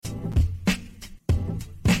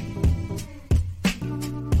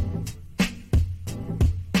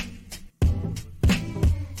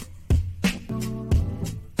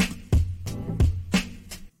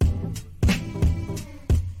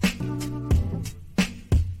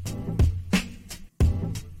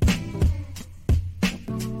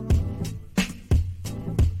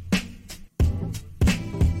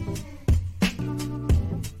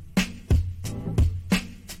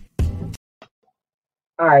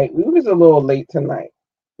All right, we was a little late tonight.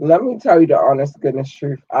 Let me tell you the honest goodness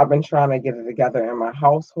truth. I've been trying to get it together in my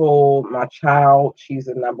household. My child, she's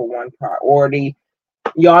the number one priority.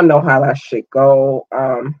 Y'all know how that shit go.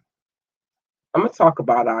 I'm gonna talk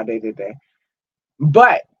about our day today.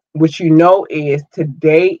 But what you know is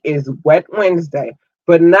today is Wet Wednesday.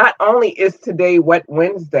 But not only is today Wet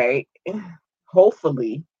Wednesday,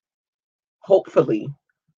 hopefully, hopefully,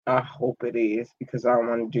 I hope it is because I don't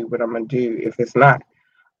want to do what I'm gonna do if it's not.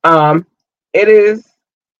 Um, it is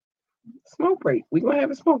smoke break. We're gonna have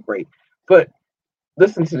a smoke break. But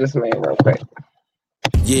listen to this man real quick.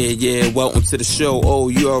 Yeah, welcome to the show. Oh,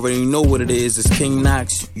 you already know what it is. It's King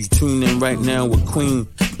Knox. You tune in right now with Queen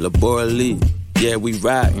Labora Lee. Yeah, we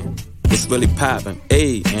riding. What's really popping?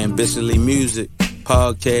 Hey, Ambitiously Music,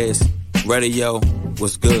 podcast, radio.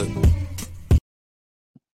 What's good?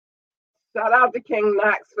 Shout out to King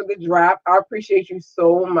Knox for the drop. I appreciate you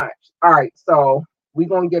so much. All right, so we're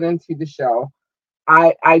gonna get into the show.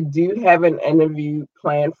 I do have an interview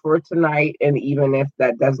planned for tonight, and even if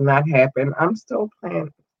that does not happen, I'm still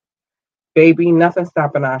planning. Baby, nothing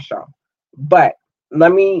stopping our show. But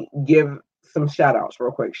let me give some shout outs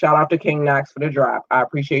real quick. Shout out to King Knox for the drop. I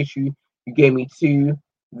appreciate you. You gave me two.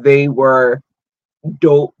 They were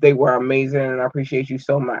dope. They were amazing, and I appreciate you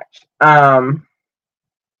so much.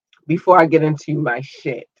 Before I get into my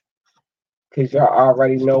shit, because y'all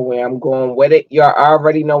already know where I'm going with it. Y'all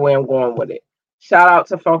already know where I'm going with it. Shout out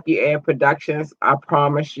to Funky Air Productions. I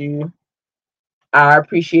promise you, I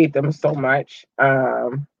appreciate them so much.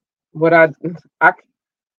 What I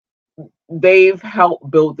they've helped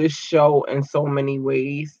build this show in so many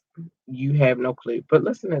ways. You have no clue. But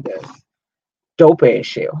listen to this dope ass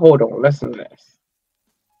shit. Hold on, listen to this.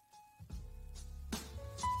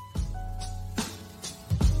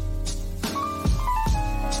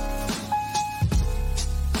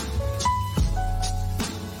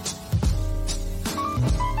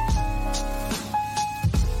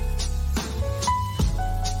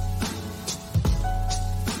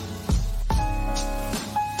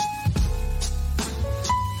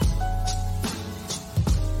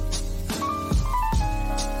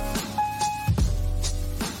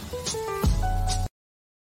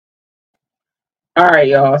 All right,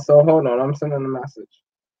 y'all. So hold on, I'm sending a message.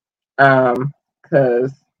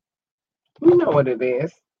 Because you know what it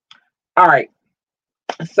is. All right.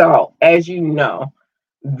 So as you know,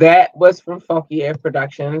 that was from Funky Air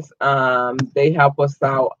Productions. They help us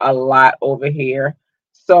out a lot over here.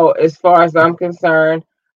 So as far as I'm concerned,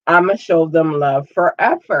 I'ma show them love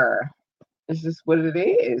forever. It's just what it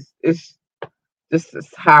is. It's this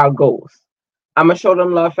is how it goes. I'ma show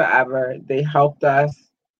them love forever. They helped us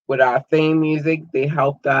with our theme music. They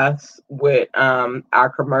helped us with our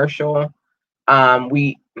commercial.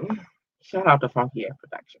 We shout out to Funky Air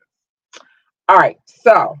Productions. All right,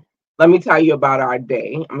 so let me tell you about our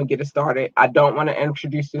day. I'm gonna get it started. I don't want to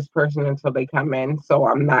introduce this person until they come in, so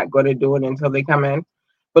I'm not gonna do it until they come in.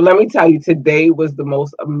 But let me tell you, today was the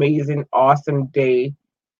most amazing, awesome day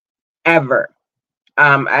ever.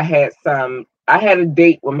 I had a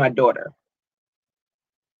date with my daughter,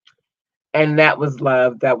 and that was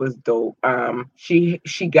love. That was dope. She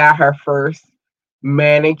got her first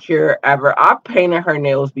manicure ever. I painted her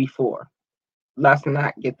nails before. Let's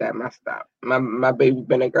not get that messed up. My baby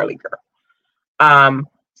been a girly girl.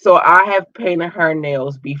 So I have painted her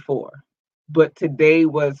nails before, but today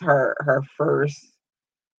was her first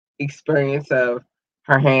experience of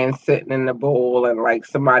her hands sitting in the bowl and like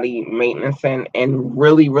somebody maintenance and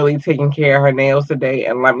really, really taking care of her nails today.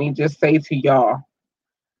 And let me just say to y'all,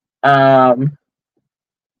 um,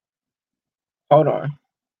 hold on.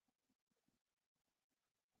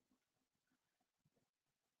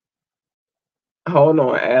 Hold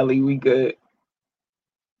on, Allie, we good.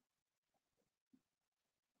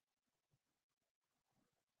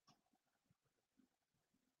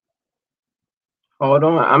 Hold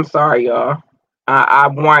on. I'm sorry, y'all. I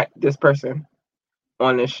want this person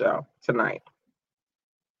on this show tonight.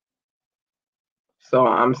 So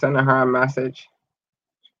I'm sending her a message.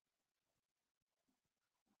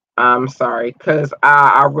 I'm sorry, because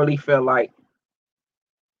I really feel like,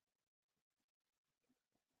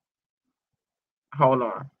 hold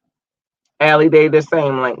on. Allie, they the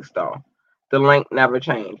same links though. The link never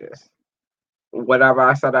changes. Whatever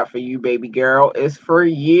I set up for you, baby girl, is for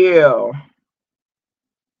you.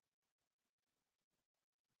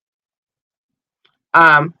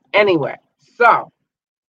 Anyway, so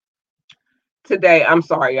today, I'm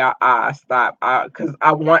sorry, I stopped because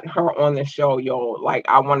I want her on the show, yo. Like,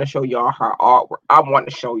 I want to show y'all her artwork. I want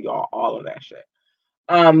to show y'all all of that shit.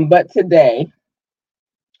 But today,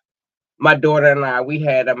 my daughter and I, we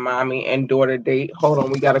had a mommy and daughter date. Hold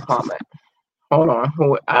on, we got a comment. Hold on.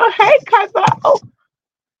 Oh, hey, cousin. Oh,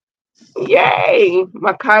 yay,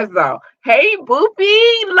 my cousin. Hey,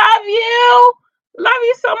 Boopy, love you. Love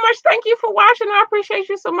you so much. Thank you for watching. I appreciate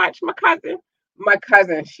you so much, my cousin. My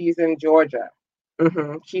cousin, she's in Georgia.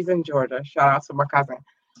 She's in Georgia. Shout out to my cousin.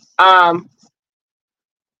 Um,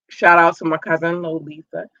 Shout out to my cousin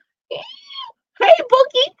Lolita. Hey,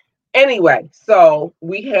 Bookie. Anyway, so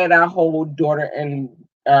we had our whole daughter and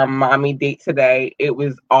mommy date today. It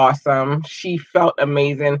was awesome. She felt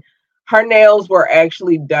amazing. Her nails were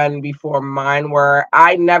actually done before mine were.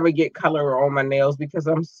 I never get color on my nails because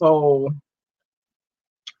I'm so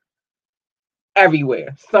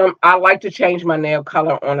everywhere. I like to change my nail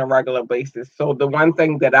color on a regular basis. So the one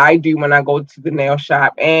thing that I do when I go to the nail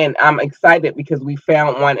shop, and I'm excited because we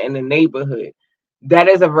found one in the neighborhood. That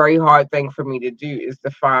is a very hard thing for me to do, is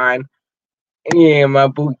to find, yeah, my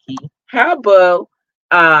bookie. How about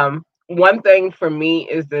one thing for me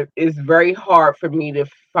is that it's very hard for me to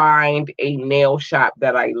find a nail shop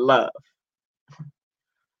that I love.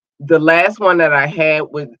 The last one that I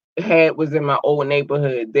was in my old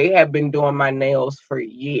neighborhood. They have been doing my nails for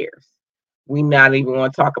years. We not even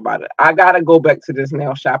want to talk about it. I gotta go back to this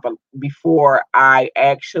nail shop before I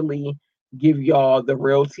actually give y'all the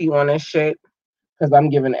real tea on this shit. Because I'm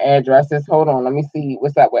giving addresses. Hold on, let me see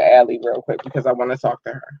what's up with Allie real quick because I want to talk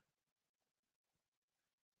to her.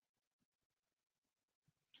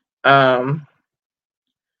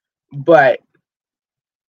 But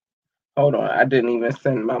hold on, I didn't even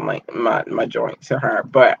send my joint to her.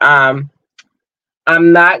 But I'm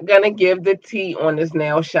not gonna give the tea on this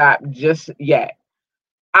nail shop just yet.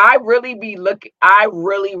 I really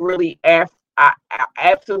I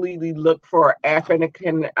absolutely look for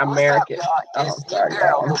African American. Oh, sorry,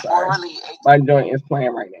 y'all. I'm sorry. My joint is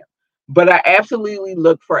playing right now. But I absolutely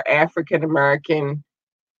look for African American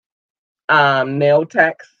nail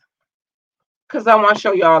techs because I want to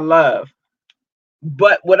show y'all love.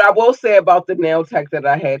 But what I will say about the nail tech that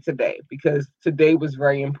I had today, because today was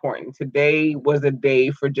very important. Today was a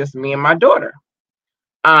day for just me and my daughter.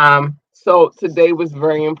 So today was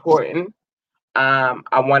very important.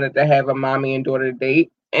 I wanted to have a mommy and daughter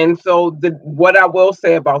date. And so what I will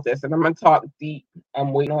say about this, and I'm gonna talk deep.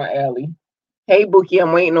 I'm waiting on Allie. Hey Bookie,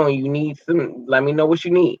 I'm waiting on you. Let me know what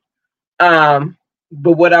you need. But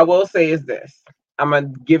what I will say is this. I'm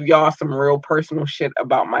gonna give y'all some real personal shit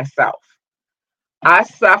about myself. I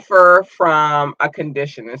suffer from a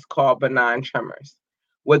condition. It's called benign tremors.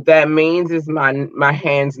 What that means is my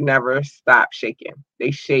hands never stop shaking.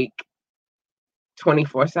 They shake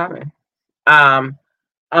 24/7. I'm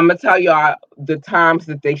gonna tell y'all the times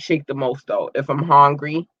that they shake the most though. If I'm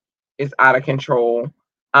hungry, it's out of control.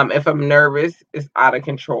 If I'm nervous, it's out of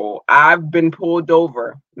control. I've been pulled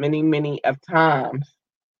over many of times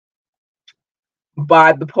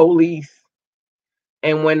by the police.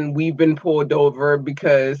 And when we've been pulled over,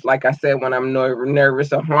 because like I said, when I'm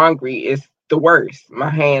nervous or hungry, it's the worst. My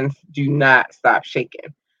hands do not stop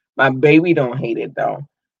shaking. My baby don't hate it though.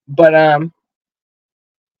 But all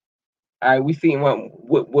right, we see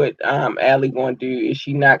what Allie gonna do. Is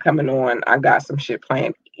she not coming on? I got some shit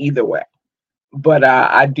planned either way. But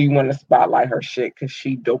I do want to spotlight her shit because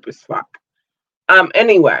she dope as fuck.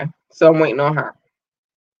 Anyway, so I'm waiting on her.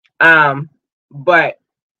 But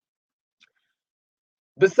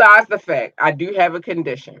besides the fact I do have a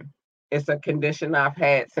condition. It's a condition I've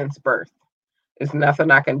had since birth. There's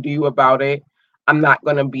nothing I can do about it. I'm not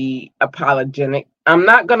gonna be apologetic. I'm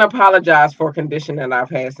not gonna apologize for a condition that I've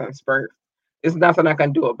had since birth. There's nothing I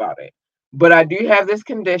can do about it. But I do have this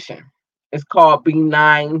condition. It's called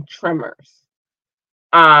benign tremors.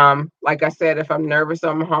 Like I said, if I'm nervous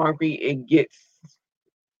or I'm hungry,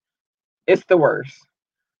 it's the worst.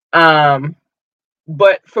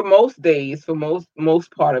 But for most days, for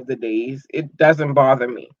most part of the days, it doesn't bother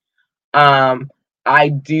me. I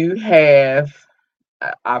do have.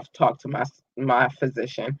 I've talked to my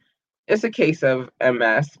physician. It's a case of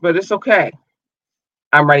MS, but it's okay.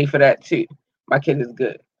 I'm ready for that too. My kid is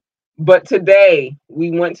good. But today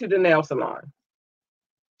we went to the nail salon.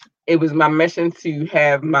 It was my mission to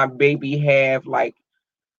have my baby have like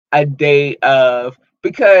a day of,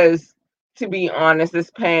 because to be honest, this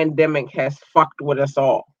pandemic has fucked with us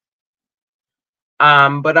all.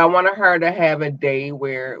 But I wanted her to have a day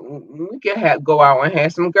where we could go out and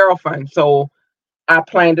have some girl fun. So I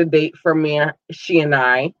planned a date for she and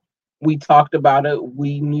I. We talked about it.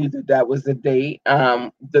 We knew that was the date.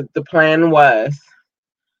 The plan was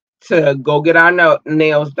to go get our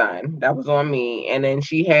nails done. That was on me. And then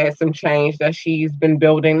she had some change that she's been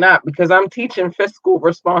building up because I'm teaching fiscal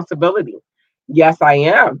responsibility. Yes, I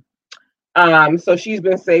am. So she's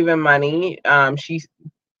been saving money. She's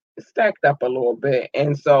stacked up a little bit.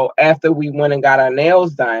 And so after we went and got our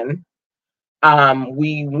nails done,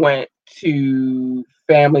 we went to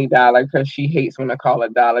Family Dollar because she hates when I call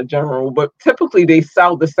it Dollar General, but typically they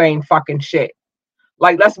sell the same fucking shit.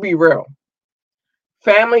 Like, let's be real.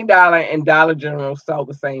 Family Dollar and Dollar General sell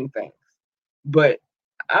the same things. But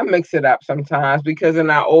I mix it up sometimes because in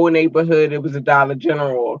our old neighborhood it was a Dollar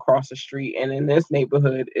General across the street, and in this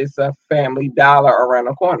neighborhood it's a Family Dollar around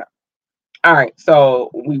the corner. All right, so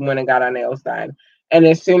we went and got our nails done. And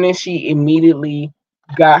as soon as she immediately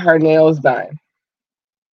got her nails done,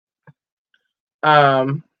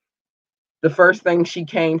 the first thing she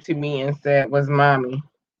came to me and said was,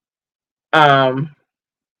 um,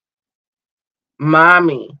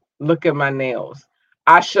 Mommy, look at my nails.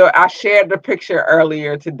 I shared the picture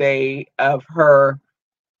earlier today of her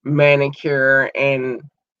manicure and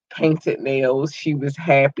painted nails. She was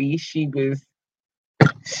happy. She was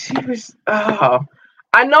oh,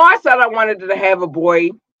 I know I said I wanted to have a boy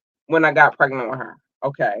when I got pregnant with her.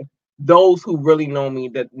 Okay. Those who really know me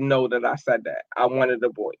that know that I said that. I wanted a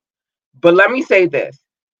boy. But let me say this.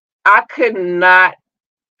 I could not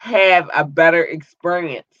have a better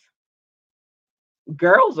experience.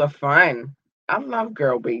 Girls are fun. I love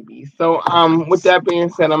girl babies. So with that being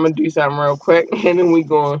said, I'm gonna do something real quick and then we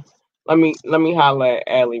going let me holler at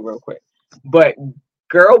Allie real quick. But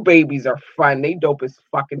girl babies are fun. They dope as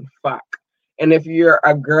fucking fuck. And if you're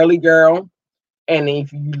a girly girl and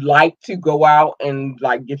if you like to go out and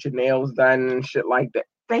like get your nails done and shit like that,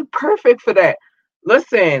 they perfect for that.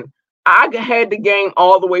 Listen, I had the game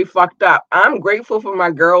all the way fucked up. I'm grateful for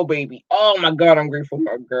my girl baby. Oh my god, I'm grateful for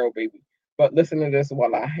my girl baby. But listen to this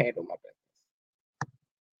while I handle my business.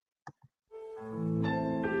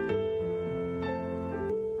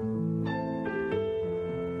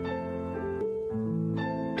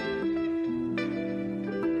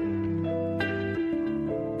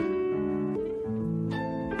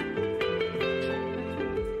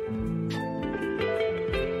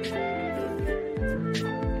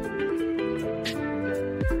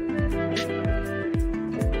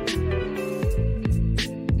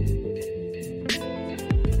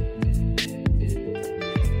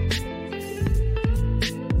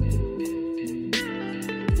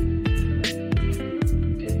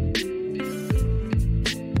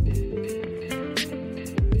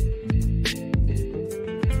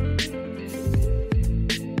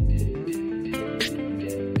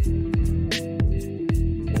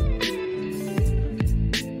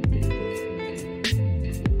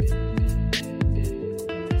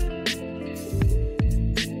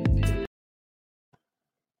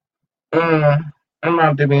 I'm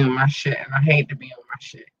about to be on my shit, and I hate to be on my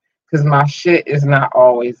shit because my shit is not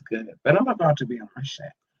always good. But I'm about to be on my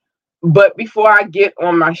shit. But before I get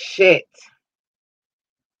on my shit,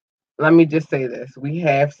 let me just say this: we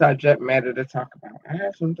have subject matter to talk about. I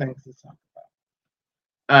have some things to talk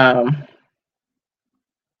about.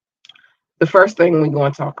 The first thing we're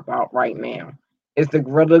going to talk about right now is the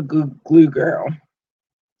Gorilla Glue Girl.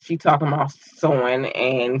 She talking about sewing,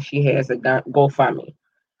 and she has a GoFundMe.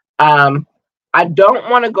 I don't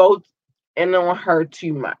want to go in on her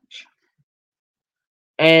too much.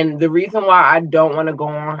 And the reason why I don't want to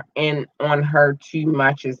go in on her too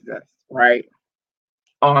much is this, right?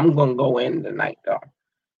 Oh, I'm gonna go in tonight though,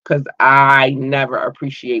 because I never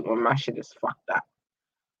appreciate when my shit is fucked up.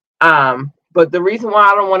 But the reason why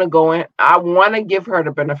I don't want to go in, I want to give her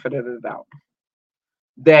the benefit of the doubt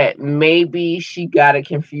that maybe she got it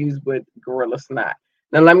confused with Gorilla Snot.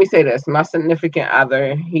 Now let me say this: my significant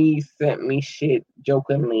other, he sent me shit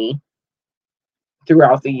jokingly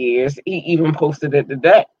throughout the years. He even posted it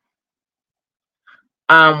today.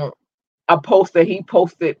 A post that he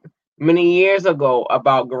posted many years ago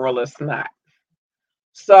about Gorilla Snot.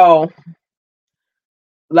 So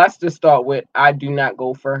let's just start with I do not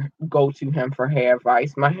go to him for hair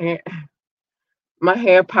advice. My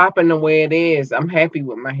hair popping the way it is. I'm happy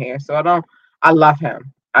with my hair. So I love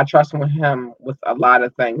him. I trust him with a lot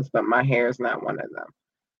of things, but my hair is not one of them.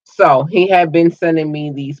 So he had been sending me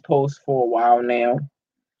these posts for a while now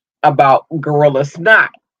about Gorilla Snot.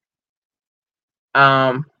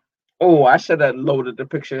 Oh, I should have loaded the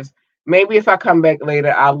pictures. Maybe if I come back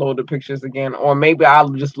later, I'll load the pictures again, or maybe I'll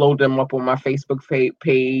just load them up on my Facebook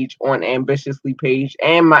page, on Ambitiously page,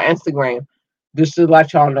 and my Instagram, just to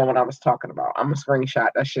let y'all know what I was talking about. I'm gonna screenshot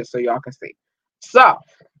that shit so y'all can see. So,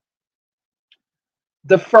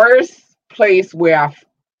 the first place where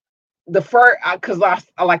because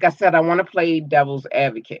like I said, I want to play devil's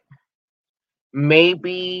advocate.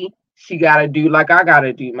 Maybe she gotta do like I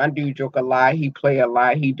gotta do. My dude joke a lot. He play a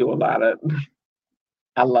lot. He do a lot of.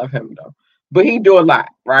 I love him though. but he do a lot,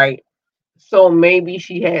 right? So maybe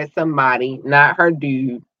she had somebody, not her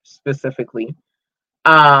dude specifically,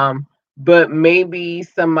 but maybe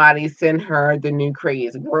somebody sent her the new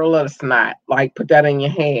craze, girl of the snot, like put that in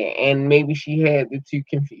your hair, and maybe she had the two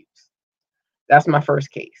confused. That's my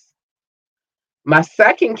first case. My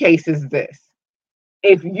second case is this.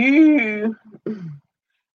 If you,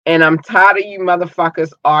 and I'm tired of you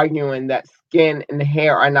motherfuckers arguing that skin and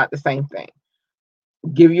hair are not the same thing.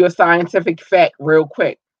 Give you a scientific fact real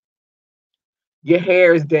quick. Your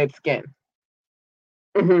hair is dead skin.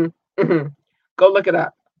 Go look it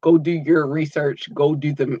up. Go do your research. Go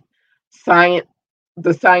do the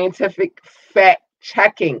scientific fact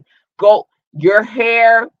checking. Go. Your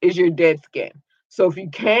hair is your dead skin. So if you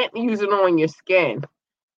can't use it on your skin,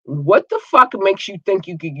 what the fuck makes you think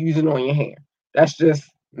you could use it on your hair? That's just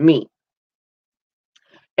me.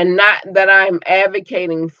 And not that I'm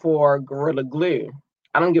advocating for Gorilla Glue.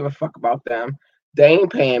 I don't give a fuck about them. They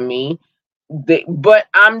ain't paying me. But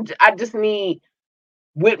I just need,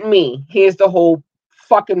 with me, here's the whole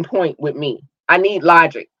fucking point with me. I need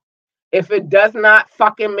logic. If it does not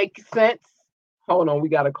fucking make sense, hold on, we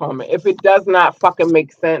got a comment. If it does not fucking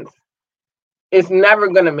make sense, it's never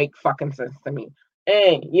gonna make fucking sense to me.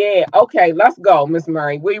 And yeah, okay, let's go, Miss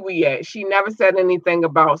Murray. Where we at? She never said anything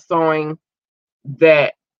about sewing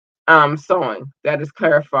that sewing. That is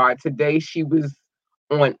clarified. Today she was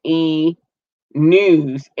on E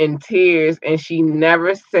News in tears and she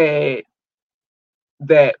never said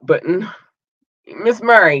that. But Miss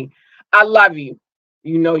Murray, I love you.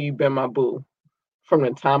 You know you've been my boo from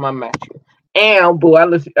the time I met you. And boo,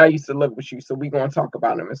 I used to live with you, so we're gonna talk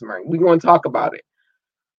about it, Miss Murray. We're gonna talk about it.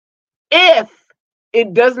 If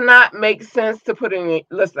it does not make sense to put in,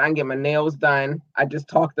 listen, I get my nails done. I just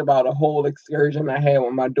talked about a whole excursion I had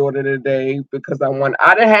with my daughter today because I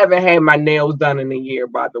haven't had my nails done in a year,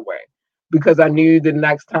 by the way, because I knew the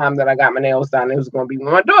next time that I got my nails done, it was going to be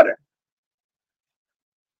with my daughter.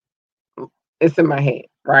 It's in my head,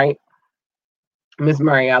 right? Miss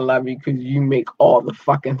Murray, I love you because you make all the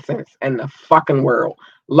fucking sense in the fucking world.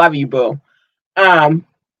 Love you, boo. But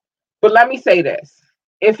let me say this.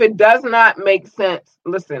 If it does not make sense,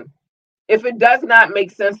 listen, if it does not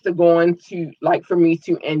make sense to go into, like for me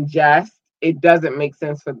to ingest, it doesn't make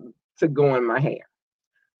sense to go in my hair.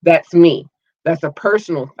 That's me. That's a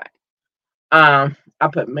personal thing. I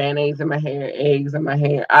put mayonnaise in my hair, eggs in my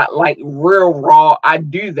hair. I like real raw. I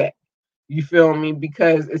do that. You feel me?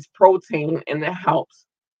 Because it's protein and it helps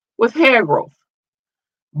with hair growth.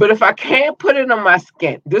 But if I can't put it on my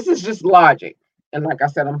skin, this is just logic. And like I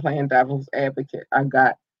said, I'm playing devil's advocate. I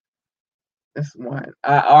got this one.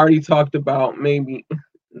 I already talked about, maybe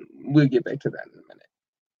we'll get back to that in a minute.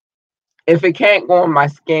 If it can't go on my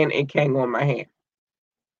skin, it can't go on my hair.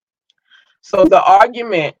 So the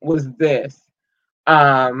argument was this.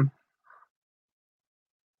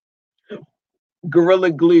 Gorilla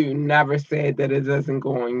Glue never said that it doesn't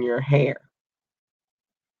go on your hair.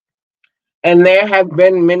 And there have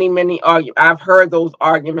been many, many arguments. I've heard those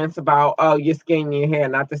arguments about, oh, your skin and your hair,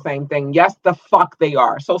 not the same thing. Yes, the fuck they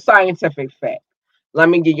are. So scientific fact. Let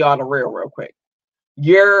me give y'all the real quick.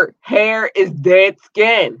 Your hair is dead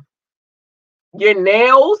skin. Your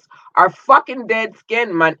nails are fucking dead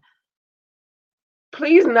skin, man.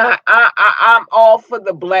 Please not. I'm all for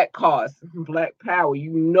the black cause, black power. You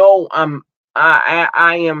know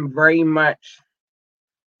I am very much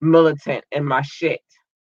militant in my shit.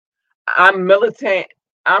 I'm militant.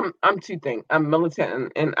 I'm two things. I'm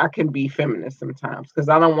militant and I can be feminist sometimes because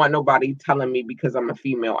I don't want nobody telling me because I'm a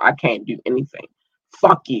female I can't do anything.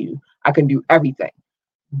 Fuck you. I can do everything.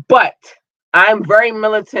 But I'm very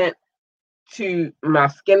militant to my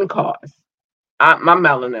skin cause. My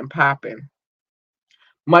melanin popping.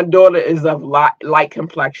 My daughter is of light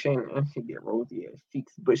complexion and she get rosy ass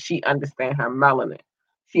cheeks, but she understand her melanin.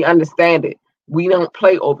 She understand it. We don't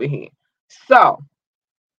play over here. So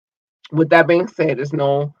with that being said, there's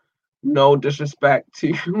no disrespect to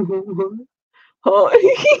Miss Murray,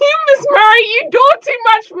 you doing too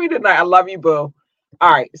much for me tonight. I love you, boo.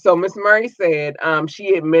 All right. So Miss Murray said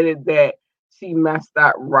she admitted that she messed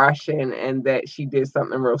up Russian and that she did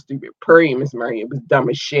something real stupid. Period, Miss Murray. It was dumb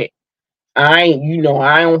as shit. I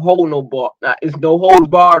don't hold no bar. It's no holds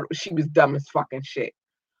barred. She was dumb as fucking shit.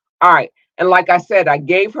 All right. And like I said, I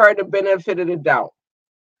gave her the benefit of the doubt.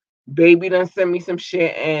 Baby done send me some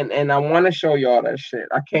shit and I want to show y'all that shit.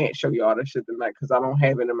 I can't show y'all that shit tonight because I don't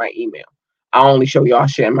have it in my email. I only show y'all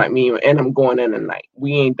shit in my email and I'm going in tonight.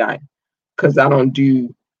 We ain't done because I don't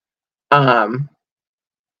do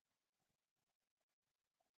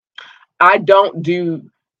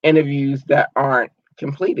interviews that aren't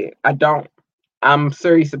completed. I don't. I'm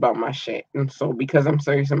serious about my shit. And so because I'm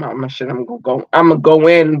serious about my shit, I'm gonna go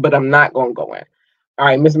in, but I'm not gonna go in. All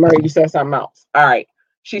right, Miss Murray, you said something else. All right.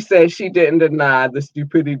 She said she didn't deny the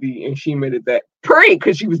stupidity and she admitted that. Period,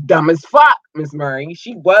 because she was dumb as fuck, Miss Murray.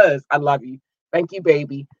 She was. I love you. Thank you,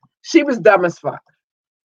 baby. She was dumb as fuck.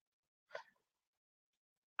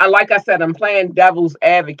 Like I said, I'm playing devil's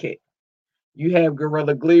advocate. You have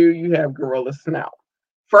Gorilla Glue, you have Gorilla Snout.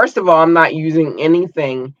 First of all, I'm not using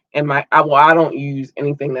anything in my I don't use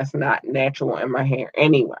anything that's not natural in my hair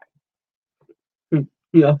anyway.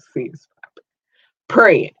 You'll see it's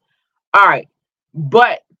period. All right.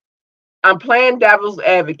 But I'm playing devil's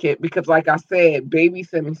advocate because, like I said, baby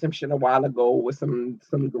sent me some shit a while ago with some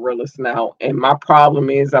Gorilla Snout, and my problem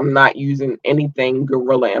is I'm not using anything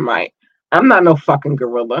Gorilla in my. I'm not no fucking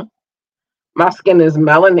gorilla. My skin is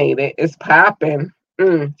melanated. It's popping.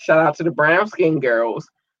 Shout out to the brown skin girls,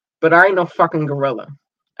 but I ain't no fucking gorilla.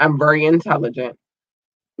 I'm very intelligent,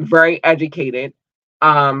 very educated,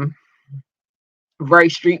 very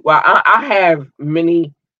streetwise. I have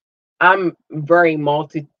many. I'm very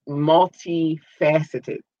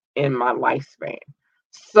multifaceted in my lifespan.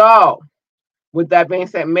 So, with that being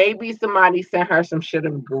said, maybe somebody sent her some shit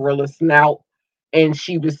of Gorilla Snout, and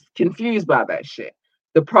she was confused by that shit.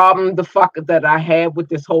 The problem, the fuck that I had with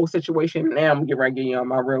this whole situation. Now I'm getting ready to get you on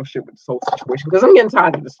my real shit with this whole situation because I'm getting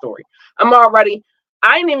tired of the story.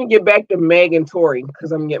 I didn't even get back to Meg and Tory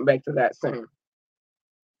because I'm getting back to that soon.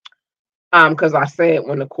 Because I said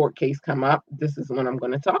when the court case come up, this is when I'm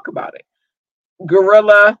going to talk about it.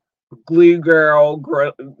 Gorilla Glue Girl,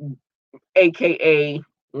 aka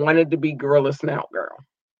wanted to be Gorilla Snout Girl.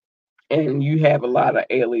 And you have a lot of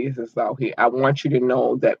aliases out here. I want you to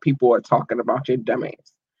know that people are talking about your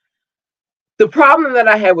dumbass. The problem that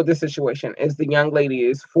I had with this situation is the young lady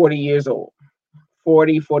is 40 years old.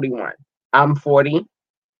 40, 41. I'm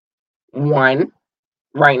 41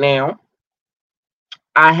 right now.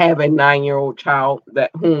 I have a 9-year-old child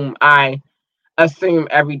whom I assume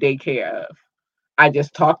everyday care of. I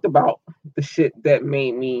just talked about the shit that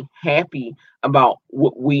made me happy about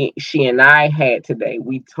what she and I had today.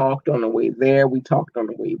 We talked on the way there. We talked on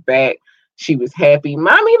the way back. She was happy.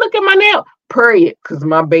 Mommy, look at my nail. Period. Because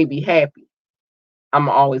my baby happy. I'm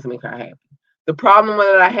always make her happy. The problem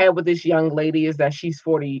that I had with this young lady is that she's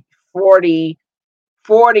 40 or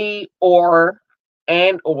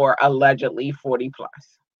allegedly 40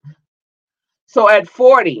 plus. So at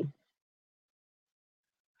 40,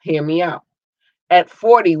 hear me out. At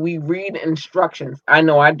 40, we read instructions. I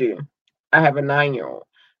know I do. I have a 9-year-old.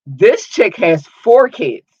 This chick has 4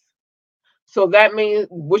 kids. So that means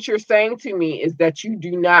what you're saying to me is that you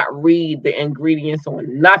do not read the ingredients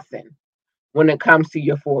on nothing when it comes to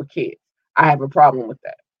your 4 kids. I have a problem with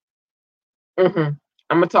that. I'm going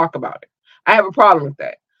to talk about it. I have a problem with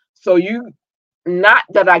that. So not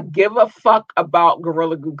that I give a fuck about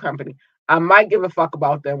Gorilla Glue Company. I might give a fuck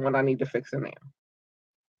about them when I need to fix a nail.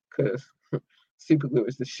 Because super glue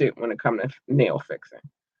is the shit when it comes to nail fixing.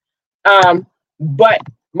 But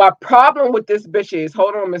my problem with this bitch is,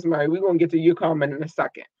 hold on, Miss Murray, we're going to get to your comment in a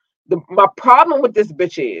second. My problem with this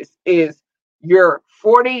bitch is you're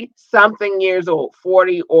 40-something years old,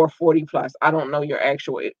 40 or 40 plus. I don't know your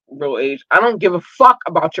actual real age. I don't give a fuck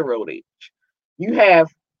about your real age. You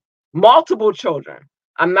have multiple children.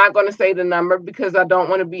 I'm not going to say the number because I don't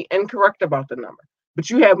want to be incorrect about the number. But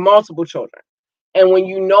you have multiple children. And when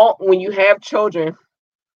you have children,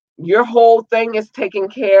 your whole thing is taken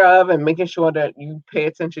care of and making sure that you pay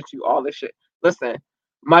attention to all this shit. Listen,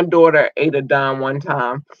 my daughter ate a dime one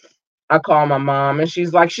time. I called my mom and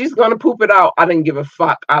she's like, she's going to poop it out. I didn't give a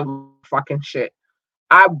fuck. I fucking shit.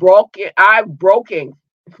 I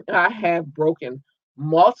have broken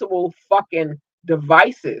multiple fucking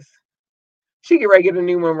devices. She get ready to get a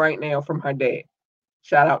new one right now from her dad.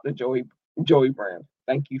 Shout out to Joey Brown.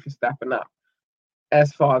 Thank you for stepping up.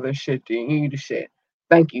 As father shit, you the shit.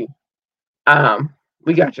 Thank you.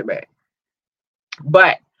 We got your back.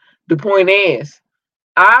 But the point is,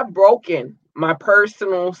 my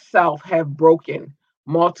personal self have broken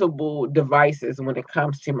multiple devices when it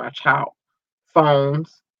comes to my child.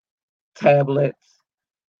 Phones, tablets.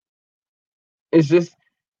 It's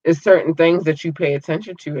certain things that you pay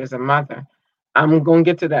attention to as a mother. I'm going to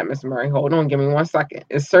get to that, Miss Murray. Hold on. Give me 1 second.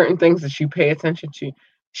 It's certain things that you pay attention to.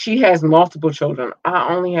 She has multiple children. I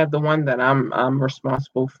only have the one that I'm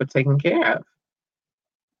responsible for taking care of.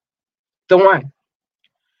 The one.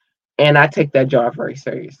 And I take that job very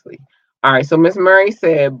seriously. All right. So Miss Murray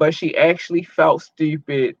said, but she actually felt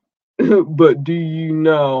stupid. But do you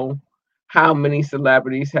know how many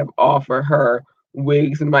celebrities have offered her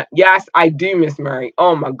wigs. Yes, I do, Miss Murray.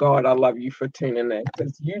 Oh my God, I love you for tuning in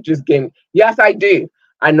because you just gave me. Yes, I do.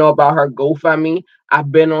 I know about her GoFundMe.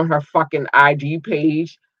 I've been on her fucking IG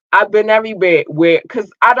page. I've been everywhere where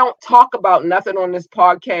because I don't talk about nothing on this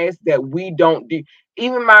podcast that we don't do.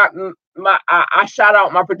 Even I shout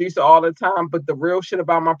out my producer all the time, but the real shit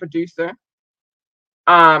about my producer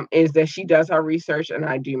is that she does her research and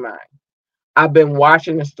I do mine. I've been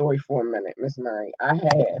watching the story for a minute, Miss Murray. I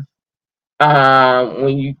have.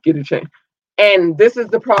 When you get a chance. And this is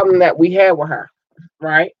the problem that we had with her,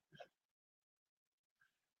 right?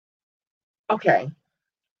 Okay.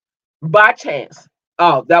 By chance.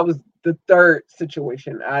 Oh, that was the third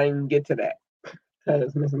situation. I didn't get to that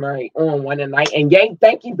because Miss Murray on one tonight. And yay,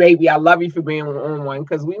 thank you, baby. I love you for being on one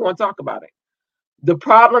because we want to talk about it. The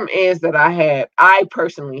problem is that I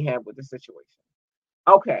personally have with the situation.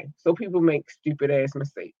 Okay, so people make stupid ass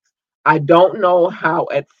mistakes. I don't know how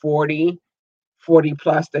at 40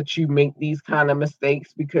 plus that you make these kind of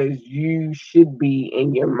mistakes because you should be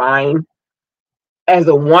in your mind as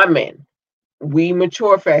a woman. We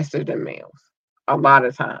mature faster than males a lot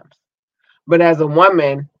of times. But as a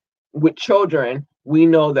woman with children, we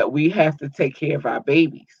know that we have to take care of our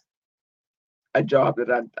babies. A job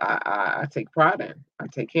that I take pride in. I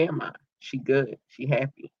take care of mine. She good. She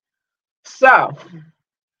happy. So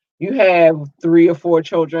you have 3 or 4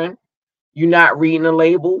 children. You're not reading the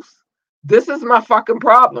labels. This is my fucking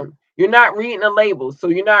problem. You're not reading the labels. So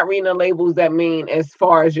you're not reading the labels that mean as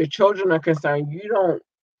far as your children are concerned, you don't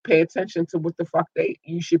pay attention to what the fuck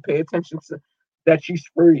you should pay attention to that you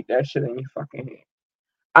sprayed that shit in your fucking head.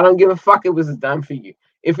 I don't give a fuck if it was done for you.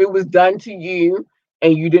 If it was done to you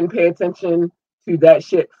and you didn't pay attention to that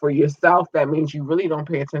shit for yourself, that means you really don't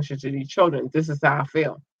pay attention to these children. This is how I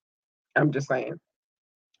feel. I'm just saying.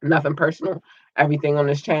 Nothing personal. Everything on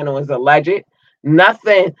this channel is alleged.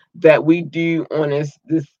 Nothing that we do on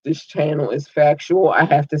this channel is factual. I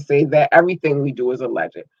have to say that everything we do is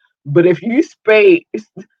alleged. But if you spray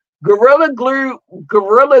Gorilla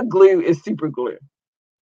Glue is super glue.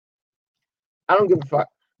 I don't give a fuck.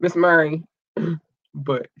 Miss Murray,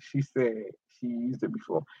 but she said she used it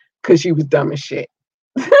before because she was dumb as shit.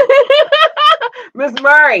 Miss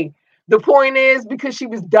Murray, the point is because she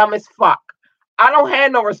was dumb as fuck. I don't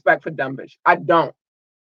have no respect for dumb bitch. I don't.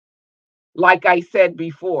 Like I said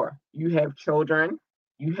before, you have children.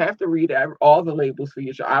 You have to read all the labels for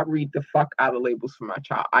your child. I read the fuck out of labels for my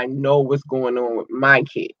child. I know what's going on with my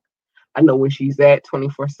kid. I know where she's at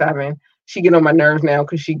 24/7. She get on my nerves now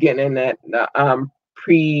because she getting in that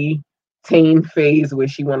pre-teen phase where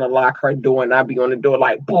she want to lock her door and I be on the door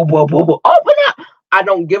like, boo, boo, boo, boo, open up. I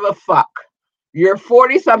don't give a fuck. You're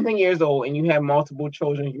 40-something years old and you have multiple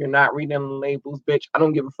children. You're not reading the labels, bitch. I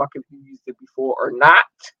don't give a fuck if you used it before or not.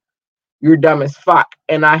 You're dumb as fuck.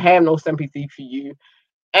 And I have no sympathy for you.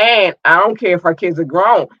 And I don't care if our kids are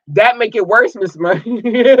grown. That make it worse, Miss Murray.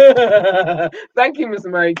 Thank you, Miss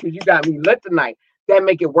Murray, because you got me lit tonight. That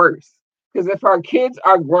make it worse. Because if our kids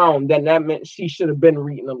are grown, then that meant she should have been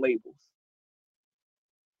reading the labels.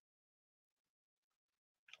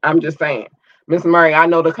 I'm just saying. Miss Murray, I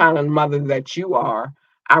know the kind of mother that you are.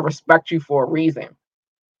 I respect you for a reason.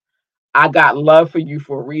 I got love for you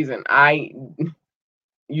for a reason.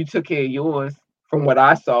 You took care of yours from what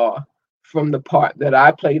I saw from the part that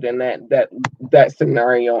I played in that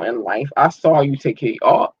scenario in life. I saw you take care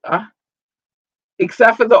of all,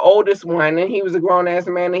 except for the oldest one, and he was a grown ass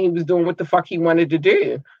man and he was doing what the fuck he wanted to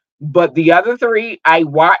do. But the other 3, I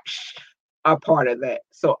watched a part of that.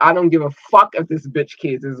 So I don't give a fuck if this bitch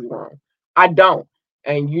kids is grown. I don't.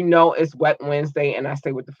 And you know it's Wet Wednesday, and I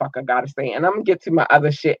say what the fuck I gotta say. And I'm gonna get to my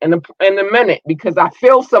other shit in a minute because I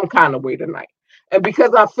feel some kind of way tonight. And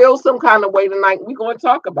because I feel some kind of way tonight, we're gonna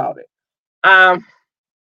talk about it. I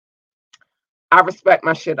respect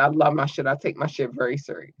my shit. I love my shit. I take my shit very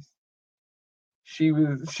serious. She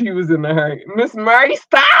was in a hurry. Miss Murray,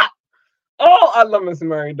 stop! Oh, I love Miss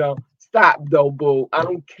Murray though. Stop though, boo. I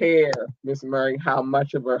don't care, Miss Murray, how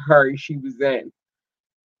much of a hurry she was in.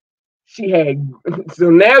 She had so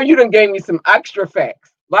now you done gave me some extra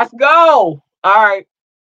facts. Let's go. All right.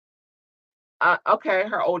 Okay,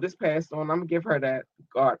 her oldest passed on. I'm gonna give her that.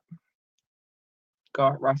 God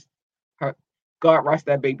rest her. God rest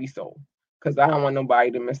that baby soul. Cause I don't want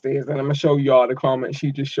nobody to miss this. And I'm gonna show y'all the comment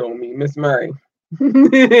she just showed me, Miss Murray.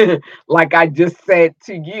 Like I just said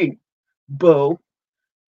to you, boo.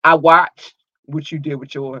 I watched what you did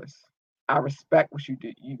with yours. I respect what you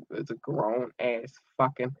did. You as a grown ass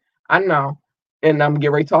fucking. I know. And I'm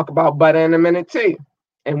getting ready to talk about Butter in a minute too.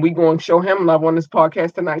 And we going to show him love on this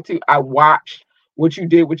podcast tonight too. I watched what you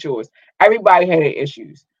did with yours. Everybody had their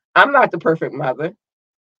issues. I'm not the perfect mother.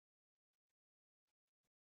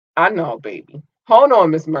 I know, baby. Hold on,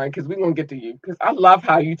 Miss Murray, because we're gonna get to you. Because I love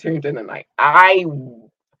how you tuned in tonight. I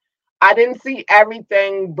didn't see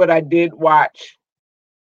everything, but I did watch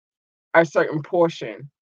a certain portion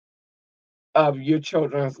of your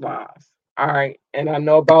children's lives. All right. And I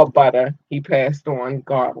know about Butter. He passed on.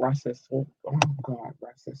 God rest his soul. Oh, God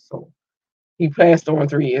rest his soul. He passed on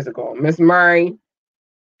 3 years ago. Miss Murray,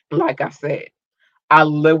 like I said, I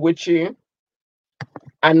live with you.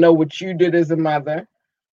 I know what you did as a mother.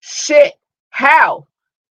 Shit. How?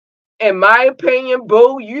 In my opinion,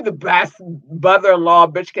 boo, you the best mother-in-law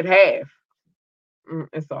bitch could have.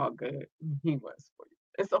 It's all good. He was for you.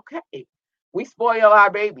 It's okay. We spoil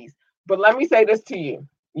our babies. But let me say this to you.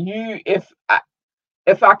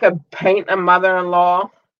 If I could paint a mother-in-law,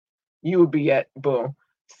 you would be at boo.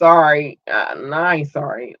 Sorry. No, I ain't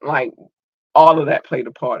sorry. Like all of that played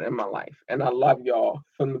a part in my life. And I love y'all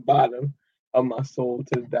from the bottom of my soul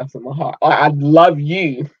to the depths of my heart. I love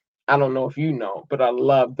you. I don't know if you know, but I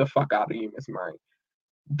love the fuck out of you, Miss Murray.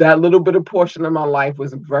 That little bit of portion of my life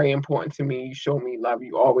was very important to me. You show me love.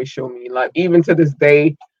 You always show me love. Even to this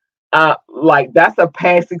day, like that's a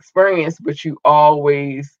past experience, but you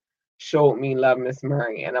always showed me love, Miss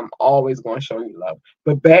Murray, and I'm always going to show you love.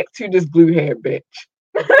 But back to this blue hair bitch,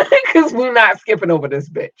 because we're not skipping over this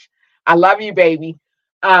bitch. I love you, baby.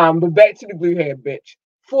 But back to the blue hair bitch.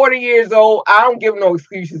 40 years old. I don't give no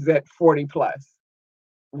excuses at 40 plus.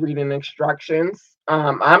 Reading instructions.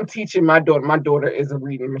 I'm teaching my daughter. My daughter is a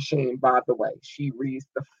reading machine, by the way. She reads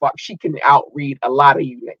the fuck. She can outread a lot of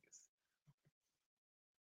you niggas.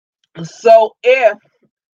 So if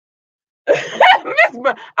Miss,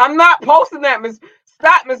 I'm not posting that, Miss.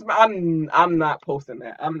 Stop, Miss. I'm not posting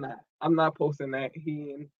that. I'm not posting that.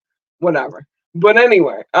 Whatever. But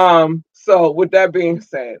anyway, so with that being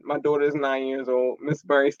said, my daughter is 9 years old. Miss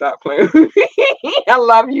Murray, stop playing with me. I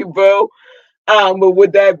love you, boo. But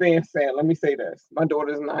with that being said, let me say this. My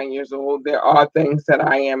daughter is 9 years old. There are things that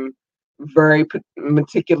I am very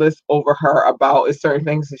meticulous over her about. Is certain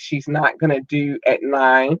things that she's not gonna do at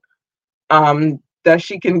 9. That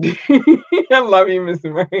she can do. I love you, Miss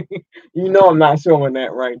Murray. You know I'm not showing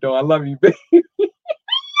that right though. I love you, baby.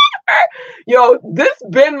 Yo, this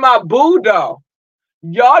been my boo though.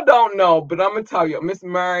 Y'all don't know, but I'm gonna tell you, Miss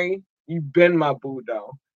Murray, you've been my boo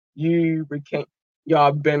though.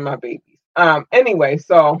 Y'all been my babies. Anyway,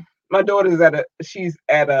 so my daughter's she's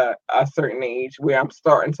at a certain age where I'm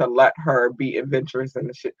starting to let her be adventurous and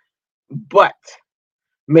the shit. But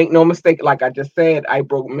make no mistake, like I just said, I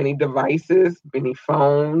broke many devices, many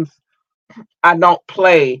phones. I don't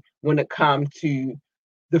play when it comes to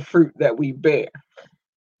the fruit that we bear.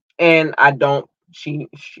 And I don't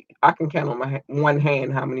I can count on my one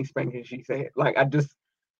hand how many spankings she's had. Like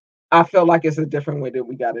I feel like it's a different way that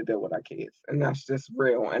we got to deal with our kids, and that's just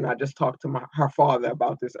real. And I just talked to her father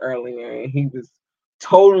about this earlier, and he was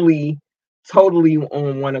totally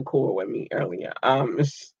on one accord with me earlier.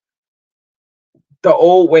 The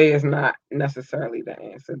old way is not necessarily the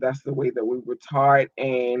answer. That's the way that we were taught,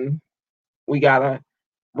 and we gotta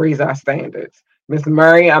raise our standards. Miss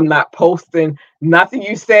Murray, I'm not posting nothing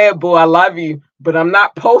you said, boo. I love you, but I'm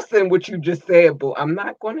not posting what you just said, boo. I'm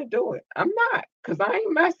not going to do it. I'm not, because I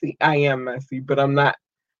ain't messy. I am messy, but I'm not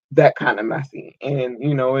that kind of messy. And,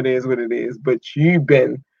 you know, it is what it is. But you've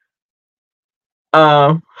been,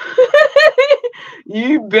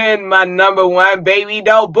 you've been my number one baby,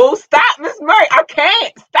 though, boo. Stop, Miss Murray. I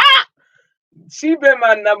can't. Stop. She been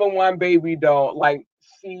my number one baby, though. Like,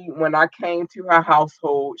 when I came to her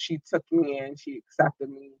household, she took me in, she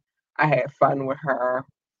accepted me. I had fun with her.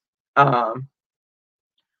 I'm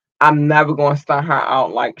never gonna start her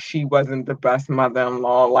out like she wasn't the best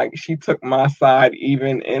mother-in-law. Like she took my side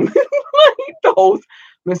even in like those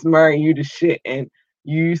Miss Murray, you the shit, and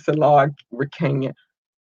you Salar Kenya.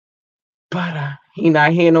 Butter, he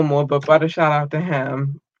not here no more, but Butter, shout out to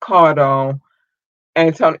him. Cardo,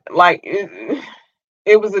 Antonio, like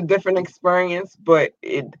it was a different experience, but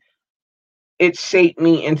it shaped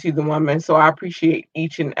me into the woman. So I appreciate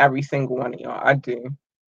each and every single one of y'all. I do.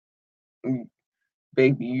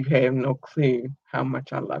 Baby, you have no clue how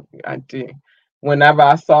much I love you. I do. Whenever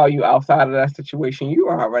I saw you outside of that situation, you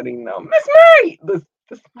already know. Miss Mary, this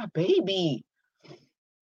is my baby.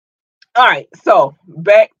 All right, so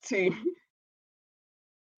back to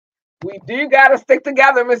we do gotta stick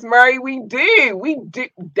together, Miss Murray. We do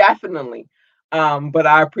definitely. But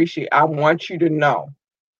I want you to know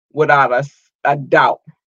without a doubt.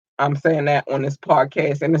 I'm saying that on this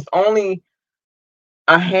podcast, and it's only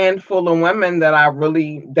a handful of women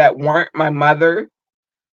that weren't my mother,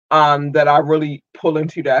 that I really pull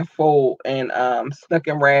into that fold. And Snook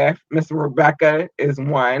and Raph, Miss Rebecca is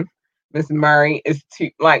one. Miss Murray is too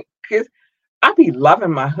like, cause I be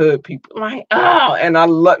loving my hood people. Like, oh, and I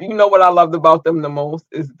love, you know what I loved about them the most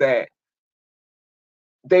is that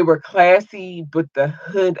they were classy, but the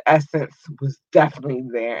hood essence was definitely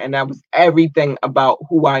there. And that was everything about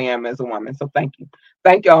who I am as a woman. So thank you.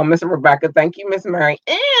 Thank y'all, Miss Rebecca. Thank you, Miss Mary.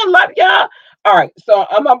 And love y'all. All right. So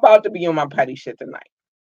I'm about to be on my petty shit tonight.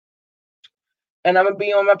 And I'm gonna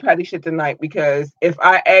be on my petty shit tonight because if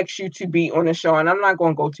I ask you to be on the show, and I'm not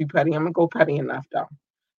gonna go too petty, I'm gonna go petty enough though.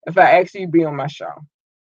 If I ask you to be on my show,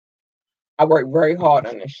 I work very hard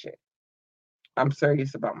on this shit. I'm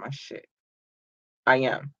serious about my shit. I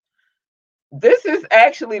am. This is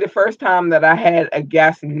actually the first time that I had a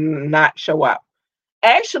guest not show up.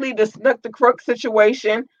 Actually, the Snook the Crook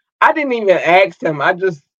situation, I didn't even ask him. I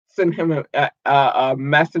just sent him a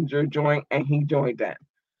messenger joint and he joined in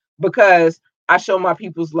because I show my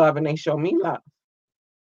people's love and they show me love.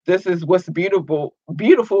 This is what's beautiful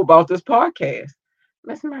about this podcast.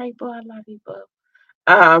 Miss Mary, boy, I love you,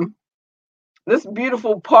 boo. This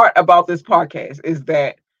beautiful part about this podcast is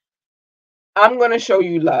that I'm going to show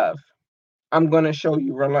you love. I'm going to show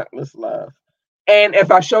you relentless love. And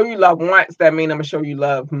if I show you love once, that means I'm going to show you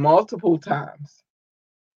love multiple times.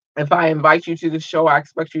 If I invite you to the show, I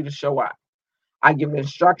expect you to show up. I give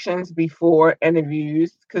instructions before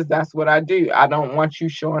interviews because that's what I do. I don't want you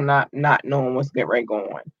showing up not knowing what's getting ready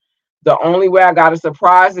going on. The only way I got a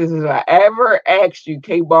surprise is if I ever asked you,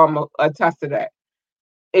 K-Bomb attest to that,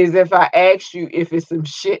 is if I asked you if it's some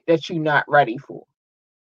shit that you're not ready for.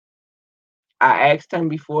 I asked him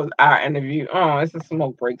before our interview, oh, it's a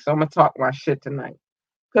smoke break, so I'm going to talk my shit tonight.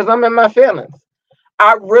 Because I'm in my feelings.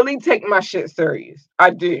 I really take my shit serious.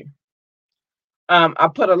 I do. I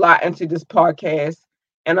put a lot into this podcast,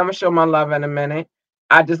 and I'm going to show my love in a minute.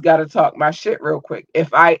 I just got to talk my shit real quick. If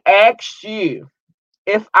I ask you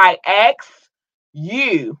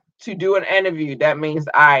to do an interview, that means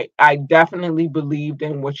I definitely believed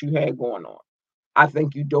in what you had going on. I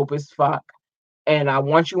think you dope as fuck. And I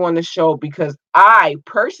want you on the show because I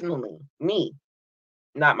personally, me,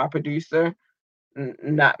 not my producer,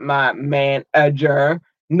 not my manager,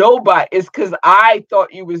 nobody. It's because I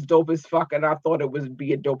thought you was dope as fuck and I thought it would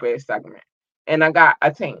be a dope ass segment. And I got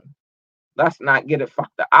a team. Let's not get it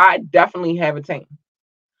fucked up. I definitely have a team.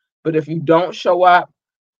 But if you don't show up,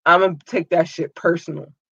 I'm going to take that shit personal.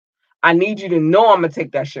 I need you to know I'm going to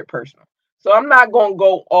take that shit personal. So I'm not going to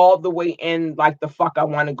go all the way in like the fuck I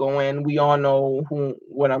want to go in. We all know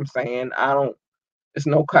what I'm saying. It's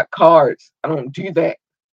no cut cards. I don't do that.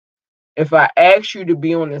 If I ask you to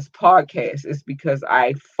be on this podcast, it's because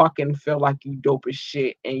I fucking feel like you dope as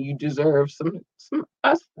shit and you deserve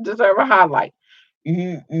deserve a highlight.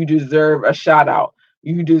 You deserve a shout out.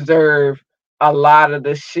 You deserve a lot of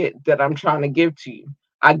the shit that I'm trying to give to you.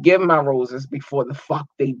 I give my roses before the fuck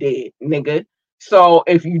they did, nigga. So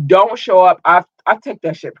if you don't show up, I take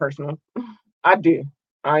that shit personal. I do.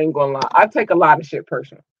 I ain't gonna lie. I take a lot of shit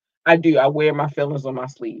personal. I do. I wear my feelings on my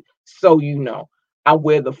sleeve. So you know. I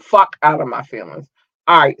wear the fuck out of my feelings.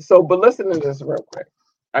 All right. So, but listen to this real quick.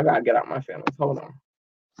 I gotta get out my feelings. Hold on.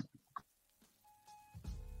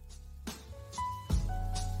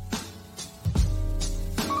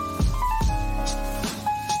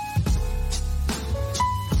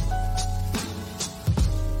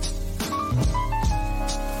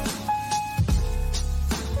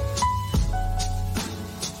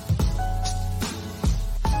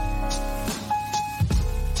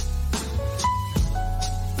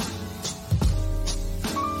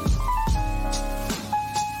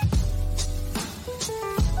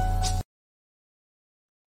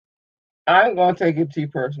 I ain't gonna take it too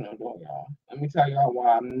personal, though, y'all. Let me tell y'all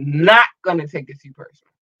why I'm not gonna take it too personal.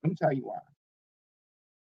 Let me tell you why.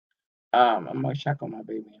 I'm gonna check on my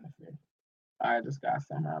baby in a few. I just gotta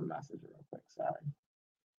send her a message real quick. Sorry.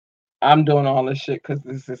 I'm doing all this shit because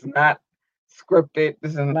this is not scripted.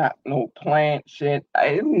 This is not no planned shit.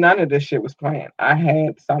 None of this shit was planned. I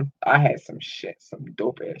had some shit, some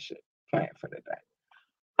dope ass shit planned for the day.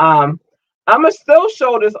 I'm gonna still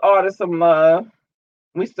show this artist some love.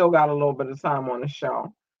 We still got a little bit of time on the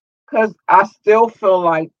show. Cause I still feel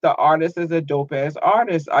like the artist is a dope ass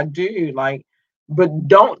artist. I do but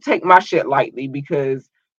don't take my shit lightly because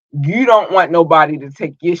you don't want nobody to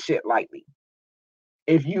take your shit lightly.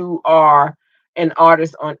 If you are an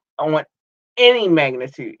artist on any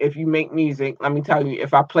magnitude, if you make music, let me tell you,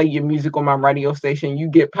 if I play your music on my radio station, you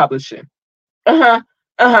get publishing. This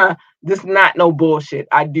is not no bullshit.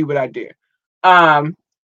 I do what I do.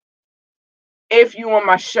 If you on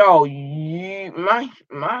my show,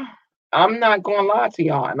 I'm not gonna lie to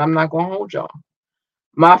y'all, and I'm not gonna hold y'all.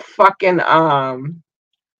 My fucking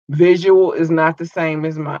Visual is not the same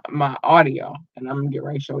as my audio. And I'm gonna get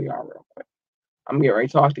ready to show y'all real quick. I'm gonna get ready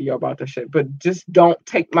to talk to you about this shit. But just don't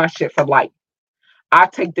take my shit for light. I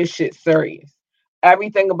take this shit serious.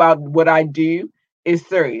 Everything about what I do is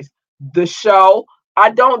serious. The show,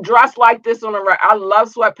 I don't dress like this on the right. I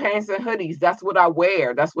love sweatpants and hoodies. That's what I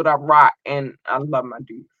wear. That's what I rock. And I love my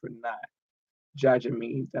dude for not judging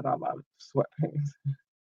me that I love sweatpants.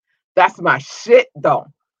 That's my shit though.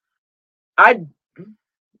 I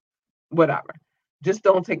whatever. Just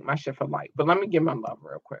don't take my shit for light. But let me get my love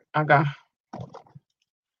real quick. Let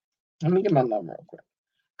me get my love real quick.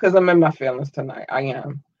 Because I'm in my feelings tonight. I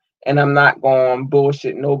am. And I'm not going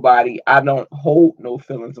bullshit nobody. I don't hold no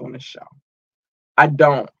feelings on the show. I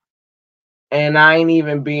don't. And I ain't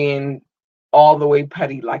even being all the way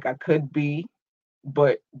petty like I could be.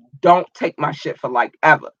 But don't take my shit for light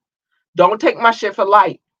ever. Don't take my shit for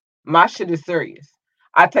light. My shit is serious.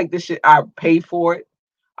 I take this shit. I pay for it.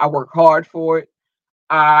 I work hard for it.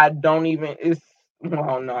 I don't even.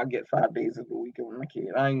 Well, no, I get 5 days of the week with my kid.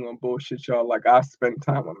 I ain't gonna bullshit y'all. Like I spent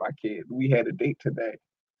time with my kid. We had a date today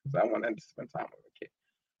because I wanted to spend time with my kid.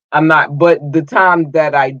 I'm not, but the time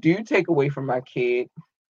that I do take away from my kid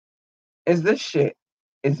is this shit.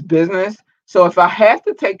 It's business. So if I have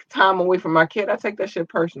to take time away from my kid, I take that shit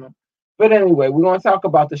personal. But anyway, we're gonna talk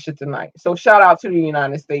about this shit tonight. So shout out to the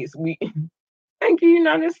United States. Thank you,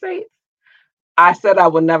 United States. I said I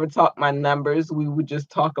would never talk my numbers. We would just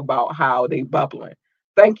talk about how they bubbling.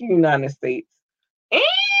 Thank you, United States. Ew!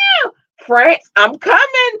 France, I'm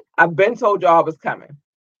coming. I've been told y'all I was coming.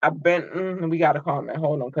 We got to comment.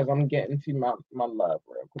 Hold on, because I'm getting to my love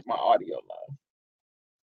real quick, my audio love.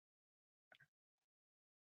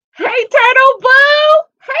 Hey, Turtle Boo!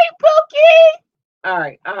 Hey, Pookie! All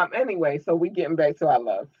right. Anyway, so we getting back to our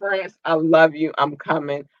love. France, I love you. I'm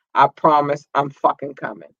coming. I promise I'm fucking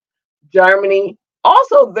coming. Germany,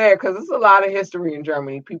 also there, because there's a lot of history in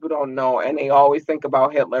Germany. People don't know, and they always think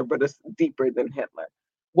about Hitler, but it's deeper than Hitler.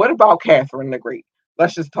 What about Catherine the Great?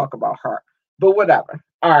 Let's just talk about her. But whatever.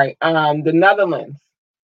 All right. The Netherlands.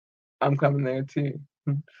 I'm coming there too.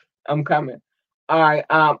 I'm coming. All right.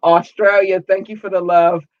 Australia, thank you for the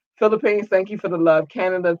love. Philippines, thank you for the love.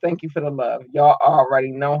 Canada, thank you for the love. Y'all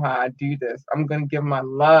already know how I do this. I'm gonna give my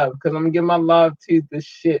love because I'm gonna give my love to the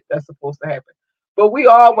shit that's supposed to happen. But we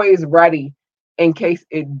always ready in case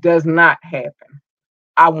it does not happen.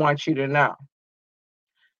 I want you to know.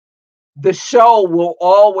 The show will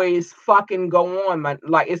always fucking go on, man.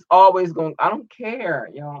 Like it's always going. I don't care,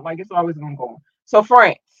 Like it's always gonna go on. So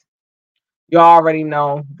France, you already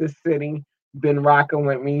know this city been rocking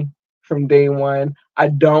with me from day one. I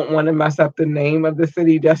don't want to mess up the name of the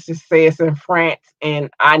city. Just to say it's in France, and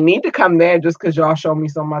I need to come there just because y'all show me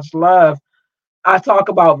so much love. I talk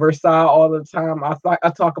about Versailles all the time. I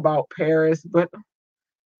talk about Paris, but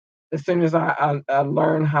as soon as I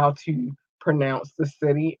learn how to pronounce the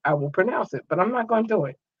city, I will pronounce it. But I'm not going to do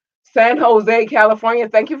it. San Jose, California,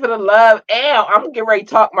 thank you for the love. I'm getting ready to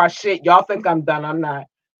talk my shit. Y'all think I'm done. I'm not.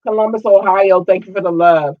 Columbus, Ohio, thank you for the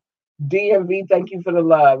love. DMV, thank you for the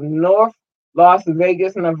love. North Las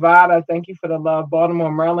Vegas, Nevada, thank you for the love.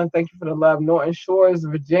 Baltimore, Maryland, thank you for the love. Norton Shores,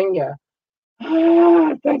 Virginia.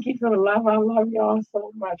 Thank you for the love. I love y'all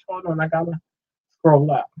so much. Hold on, I gotta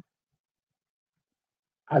scroll up.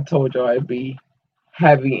 I told y'all it'd be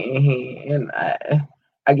heavy in here, and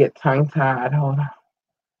I get tongue tied. Hold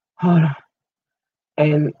on,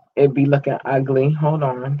 and it'd be looking ugly. Hold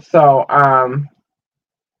on. So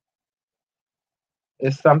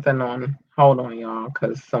it's something on. Hold on, y'all,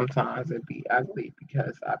 because sometimes it'd be ugly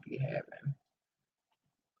because I be having.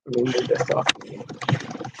 Let me move this off me.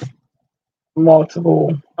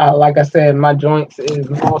 Multiple. Like I said, my joints is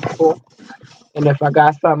multiple. And if I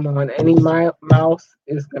got something on any mouse,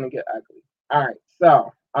 it's going to get ugly. All right.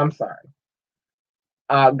 So, I'm sorry.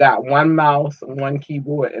 I got one mouse, one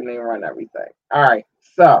keyboard, and they run everything. All right.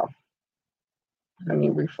 So, let me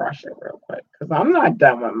refresh it real quick because I'm not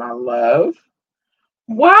done with my love.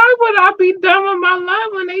 Why would I be done with my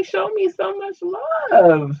love when they show me so much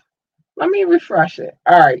love? Let me refresh it.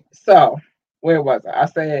 All right. So, where was I? I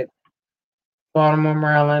said Baltimore,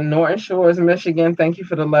 Maryland, Norton Shores, Michigan, thank you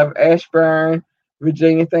for the love. Ashburn,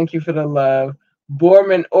 Virginia, thank you for the love.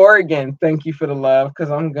 Boardman, Oregon, thank you for the love.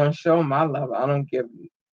 Because I'm going to show my love. I don't give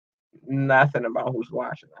nothing about who's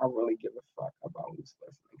watching. I really give a fuck about who's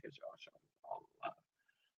listening because y'all show me all the love.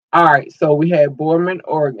 All right, so we had Boardman,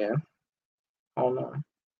 Oregon. Hold on.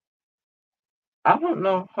 I don't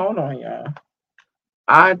know. Hold on, y'all.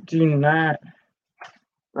 I do not.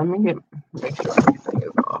 Let me make sure everything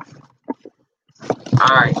is off.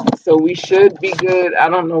 All right, so we should be good. I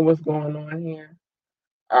don't know what's going on here.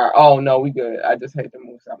 Oh no, we good. I just had to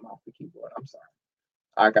move something off the keyboard. I'm sorry.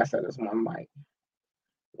 Like I said, it's one mic,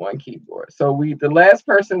 one keyboard. So the last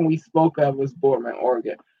person we spoke of was Boardman,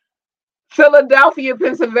 Oregon. Philadelphia,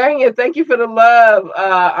 Pennsylvania, thank you for the love.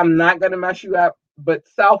 I'm not gonna mess you up, but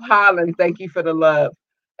South Highland, thank you for the love.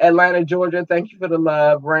 Atlanta, Georgia, thank you for the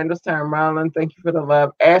love. Randallstown, Maryland, thank you for the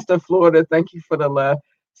love. Astor, Florida, thank you for the love.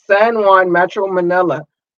 San Juan, Metro Manila,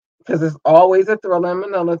 because it's always a thrill in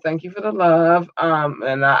Manila. Thank you for the love.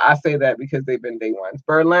 And I say that because they've been day ones.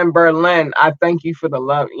 Berlin, I thank you for the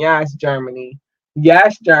love. Yes, Germany.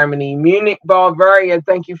 Yes, Germany. Munich, Bavaria,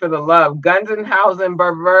 thank you for the love. Gunzenhausen,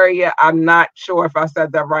 Bavaria, I'm not sure if I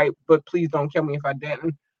said that right, but please don't kill me if I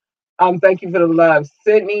didn't. Thank you for the love.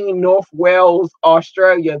 Sydney, North Wales,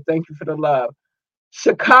 Australia, thank you for the love.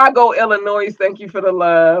 Chicago, Illinois, thank you for the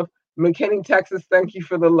love. McKinney, Texas, thank you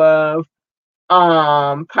for the love.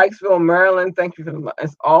 Pikesville, Maryland, thank you for the love.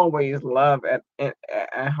 It's always love at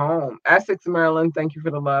home. Essex, Maryland, thank you for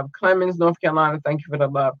the love. Clemens, North Carolina, thank you for the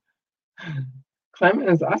love.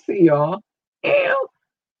 Clemens, I see y'all. Ew.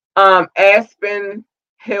 Aspen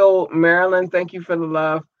Hill, Maryland, thank you for the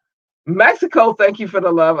love. Mexico, thank you for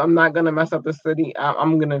the love. I'm not gonna mess up the city.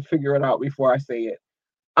 I'm gonna figure it out before I say it.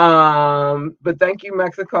 But thank you,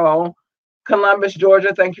 Mexico. Columbus,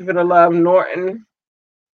 Georgia, thank you for the love. Norwood,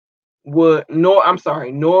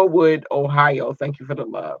 Ohio, thank you for the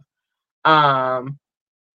love. I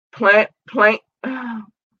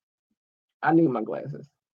need my glasses.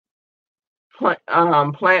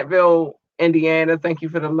 Plantville, Indiana, thank you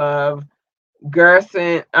for the love.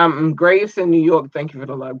 Gravesend, New York, thank you for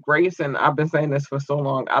the love. Gravesend, I've been saying this for so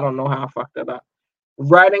long, I don't know how I fucked it up.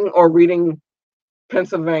 Reading,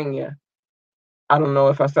 Pennsylvania. I don't know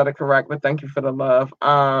if I said it correct, but thank you for the love.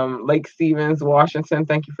 Lake Stevens, Washington,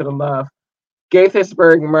 thank you for the love.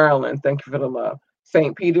 Gaithersburg, Maryland, thank you for the love.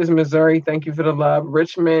 St. Peters, Missouri, thank you for the love.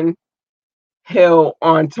 Richmond Hill,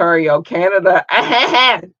 Ontario, Canada,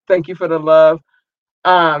 thank you for the love.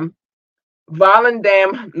 Volendam,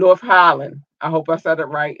 North Highland, I hope I said it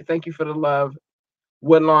right. Thank you for the love.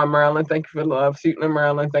 Woodlawn, Maryland, thank you for the love. Suitland,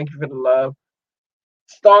 Maryland, thank you for the love.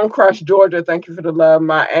 Stonecrest, Georgia, thank you for the love.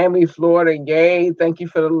 Miami, Florida, yay, thank you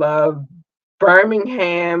for the love.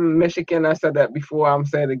 Birmingham, Michigan, I said that before, I'm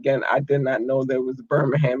saying it again. I did not know there was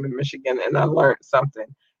Birmingham in Michigan, and I learned something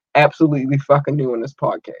absolutely fucking new in this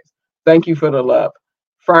podcast. Thank you for the love.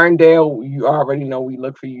 Ferndale, you already know we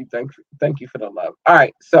look for you. Thank you for the love. All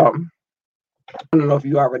right, so I don't know if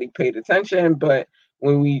you already paid attention, but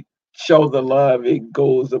when we show the love, it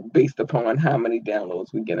goes based upon how many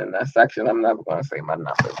downloads we get in that section. I'm never going to say my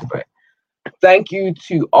numbers, but thank you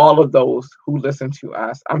to all of those who listen to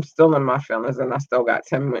us. I'm still in my feelings and I still got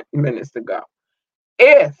 10 minutes to go.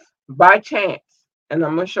 If by chance, and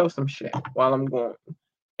I'm going to show some shit while I'm going,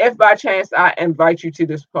 if by chance I invite you to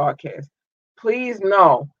this podcast, please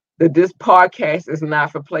know that this podcast is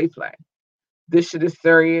not for play. This shit is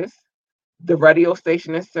serious. The radio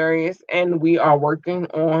station is serious, and we are working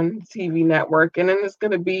on TV network, and then it's going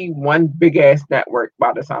to be one big ass network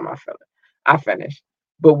by the time I finish.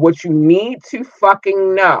 But what you need to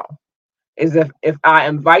fucking know is if I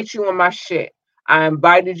invite you on my shit, I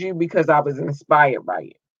invited you because I was inspired by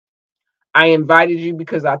it. I invited you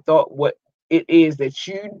because I thought what it is that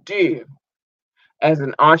you do as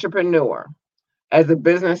an entrepreneur, as a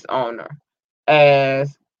business owner,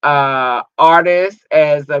 as artist,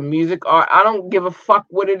 as a music art. I don't give a fuck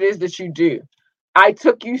what it is that you do. I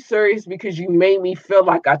took you serious because you made me feel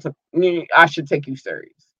like I should take you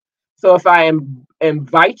serious. So if I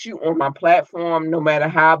invite you on my platform, no matter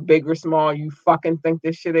how big or small you fucking think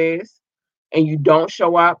this shit is, and you don't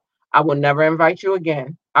show up, I will never invite you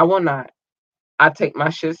again. I will not. I take my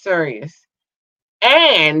shit serious.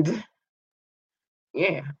 And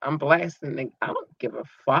yeah, I'm blasting. I don't give a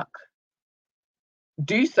fuck.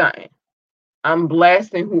 Do something. I'm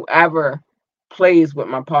blasting whoever plays with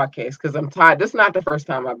my podcast because I'm tired. This is not the first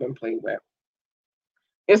time I've been played with.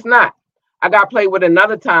 It's not. I got played with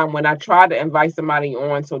another time when I tried to invite somebody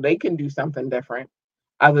on so they can do something different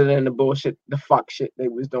other than the bullshit, the fuck shit they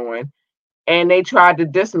was doing. And they tried to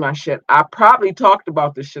diss my shit. I probably talked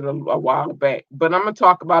about this shit a while back, but I'm going to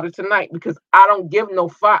talk about it tonight because I don't give no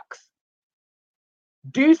fucks.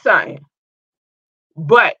 Do something.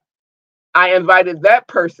 But I invited that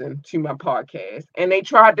person to my podcast and they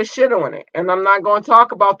tried to shit on it. And I'm not going to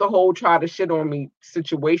talk about the whole try to shit on me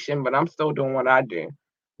situation, but I'm still doing what I do.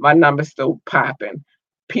 My number's still popping.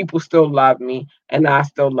 People still love me and I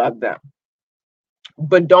still love them.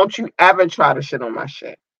 But don't you ever try to shit on my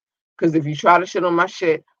shit. Because if you try to shit on my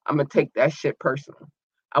shit, I'm going to take that shit personal.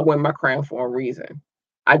 I wear my crown for a reason.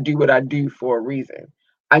 I do what I do for a reason.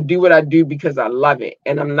 I do what I do because I love it.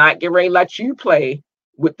 And I'm not getting ready to let you play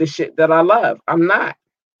with the shit that I love. I'm not.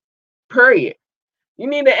 Period. You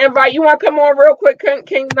need to invite. You want to come on real quick,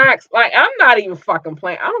 King Knox? Like, I'm not even fucking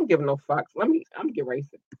playing. I don't give no fucks. I'm getting ready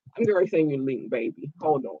to send you a link, baby.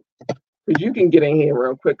 Hold on. Because you can get in here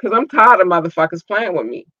real quick. Because I'm tired of motherfuckers playing with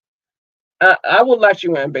me. I will let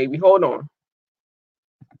you in, baby. Hold on.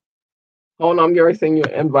 I'm getting ready to send you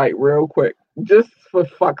an invite real quick. Just for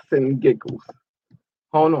fucks and giggles.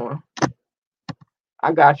 Hold on.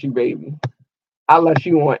 I got you, baby. I'll let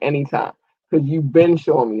you on anytime. Because you've been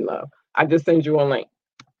showing me love. I just sent you a link.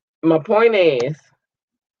 My point is,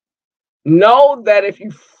 know that if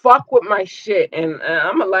you fuck with my shit, and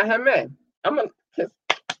I'm going to let him in. Because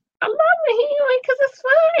I love it here because it's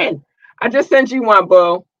fun. I just sent you one,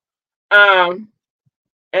 boo. And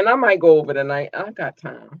I might go over tonight. I got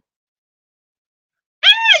time.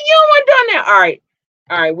 You want done that?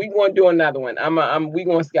 All right. We gonna do another one. We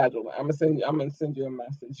gonna schedule it. I'm gonna send you a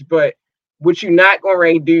message. But what you not gonna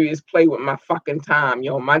ready do is play with my fucking time,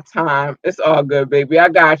 yo. My time. It's all good, baby. I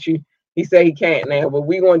got you. He said he can't now, but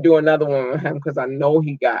we gonna do another one with him because I know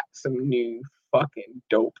he got some new fucking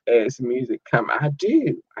dope ass music coming. I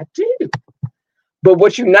do. But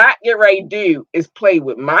what you not get ready to do is play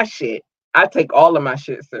with my shit. I take all of my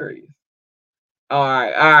shit serious. All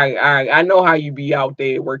right. I know how you be out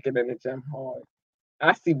there working in the gym hard.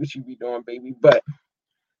 I see what you be doing, baby. But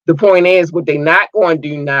the point is, what they not going to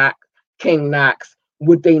do, King Knox,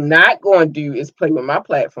 what they not going to do is play with my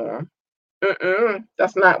platform.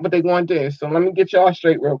 That's not what they going to do. So let me get y'all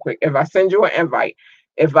straight real quick. If I send you an invite,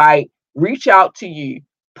 if I reach out to you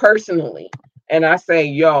personally, and I say,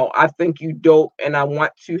 yo, I think you dope and I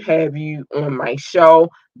want to have you on my show,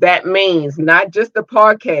 that means not just the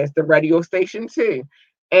podcast, the radio station too.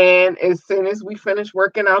 And as soon as we finish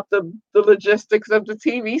working out the logistics of the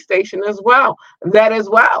TV station as well, that as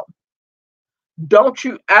well. Don't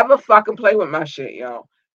you ever fucking play with my shit, y'all.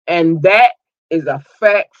 And that is a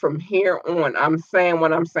fact from here on. I'm saying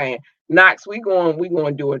what I'm saying. Knox, we going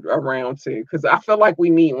to do it around too. Because I feel like we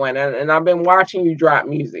need one. And I've been watching you drop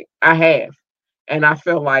music. I have. And I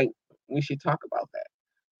feel like we should talk about that.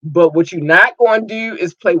 But what you're not going to do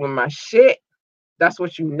is play with my shit. That's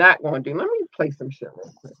what you're not going to do. Let me play some shit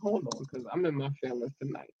real quick. Hold on, because I'm in my feelings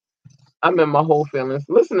tonight. I'm in my whole feelings.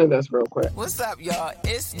 Listen to this real quick. What's up, y'all?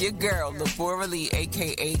 It's your girl, Labora Lee,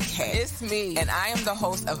 a.k.a. Kat. It's me, and I am the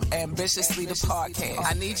host of Ambitiously the Podcast.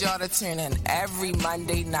 I need y'all to tune in every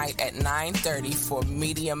Monday night at 9:30 for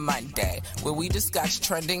Media Monday, where we discuss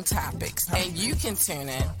trending topics. And you can tune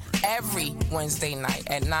in every Wednesday night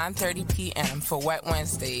at 9:30 p.m. for Wet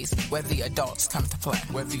Wednesdays, where the adults come to play.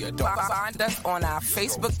 Find us on our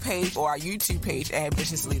Facebook page or our YouTube page,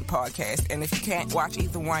 Ambitiously the Podcast. And if you can't watch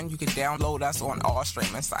either one, you can download us on all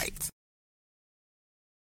streaming sites.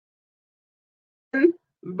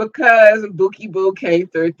 Because Bookie Boo came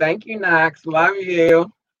through. Thank you, Knox. Love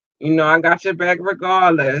you. You know I got your back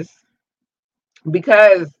regardless.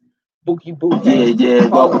 Because Bookie Boo came. Yeah.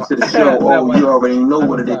 Welcome to the show. Oh, you already know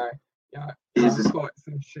what it is. Y'all caught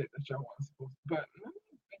some shit that y'all wasn't supposed to. But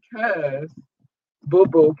because Boo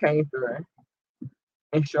Boo came through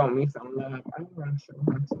and showed me some love, I want to show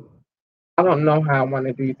him some love. I don't know how I want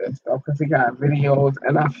to do this though, because he got videos,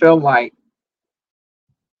 and I feel like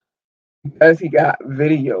because he got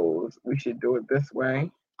videos, we should do it this way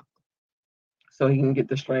so he can get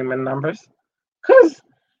the streaming numbers. Because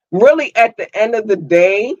really, at the end of the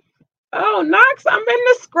day, oh, Knox, I'm in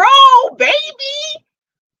the scroll, baby.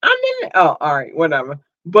 Oh, all right, whatever.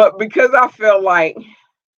 But because I feel like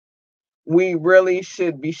we really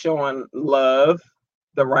should be showing love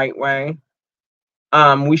the right way.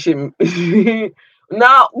 We should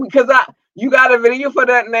no, because you got a video for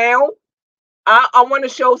that now. I want to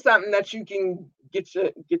show something that you can get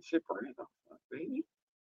your brain off of, baby.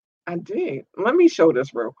 I did. Let me show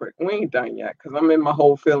this real quick. We ain't done yet because I'm in my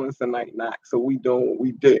whole feelings tonight, Knox. So we doing what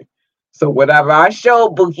we did. So whatever I show,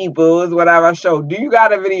 Bookie Boo's, whatever I show. Do you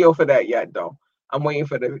got a video for that yet, though? I'm waiting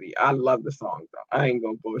for the video. I love the song, though. I ain't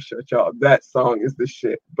gonna bullshit y'all. That song is the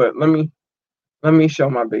shit. But let me show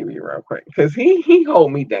my baby real quick. Because he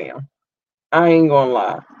hold me down. I ain't gonna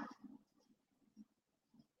lie.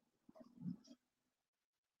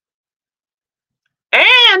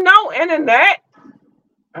 And no internet.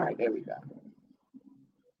 All right, there we go.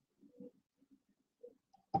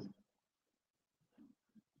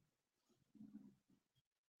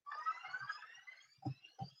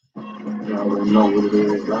 You already know what it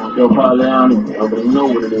is, bro. Yo, Pauliani, you already know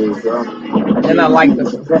what it is, bro. And I like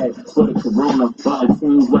this. For the corona, it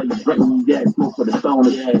seems like you drinking gas, smoke for the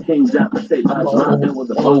stoner. Kings out to take my drop, that was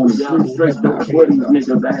a bonus. Straight up for these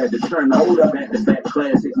niggas, I had to turn up. Back to back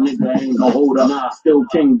classic, nigga, ain't gon' hold up. Nah, still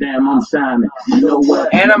king, damn, I'm shining. You know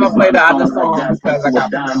what? And I'm gonna play the other song because I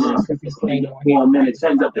got diamonds. For a minute,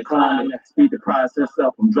 change up the climb, speed the process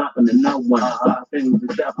up. I'm dropping the no one. 5 things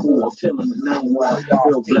is that fool, I'm chilling the no one.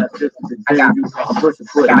 Feel blessed, this is the day you I'm pushing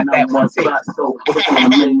for the number one spot. So push on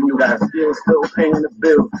the menu, that still paying the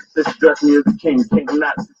bill. This dress me as a king,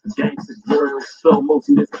 not just a gangster drill. Slow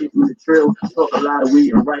motion, just keeping the trill. Talk a lot of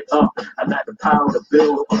weed and right up. I got the power to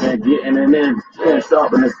build and getting it in. Can't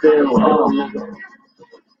stop in the still.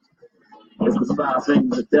 It's the 5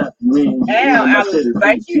 fingers of death.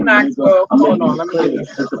 Thank you, Knox. Hold on, let me get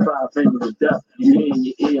this. It's the 5 fingers of death. You in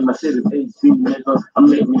your ear, my shit is HD, nigga. I'm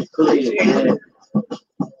making it clear. Yeah.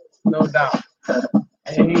 No doubt.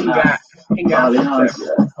 And he got let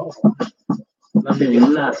me get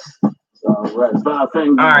this.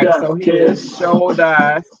 Alright, so he just showed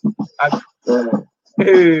us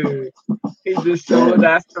he just showed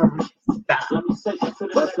us some stuff.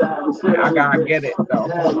 I gotta get it though.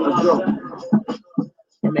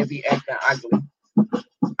 And they be acting ugly.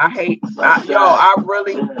 I'm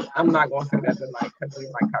not gonna say that tonight because we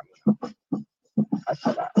might come up.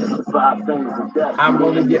 I'm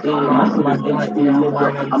gonna get my joint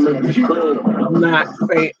not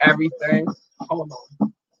say everything. Hold on.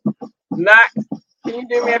 Can you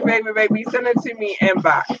do me a favor, baby? Send it to me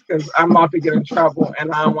inbox because I'm about to get in trouble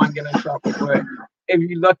and I don't want to get in trouble. But if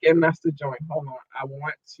you look and that's the joint, hold on. I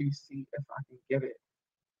want to see if I can get it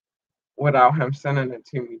without him sending it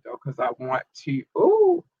to me though, because I want to.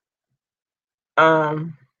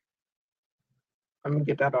 Let me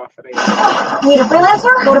get that off of there. Need a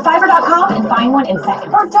freelancer? Go to Fiverr.com and find one in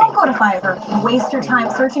seconds. Or don't go to Fiverr. Waste your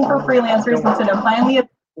time searching for freelancers instead of finding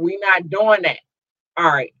We're not doing that. All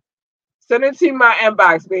right. Send it to my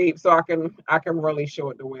inbox, babe, so I can really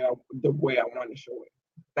show it the way I want to show it.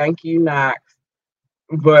 Thank you, Knox.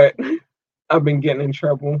 But I've been getting in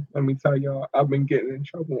trouble. Let me tell y'all, I've been getting in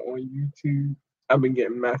trouble on YouTube. I've been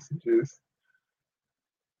getting messages.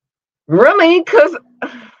 Really? Because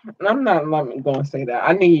I'm not going to say that.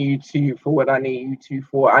 I need YouTube for what I need YouTube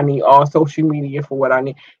for. I need all social media for what I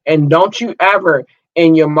need. And don't you ever,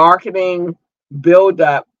 in your marketing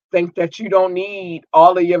build-up, think that you don't need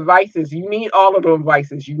all of your vices. You need all of those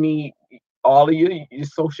vices. You need all of your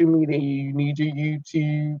social media. You need your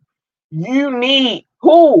YouTube. You need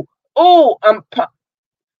who? All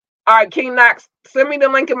right, King Knox, send me the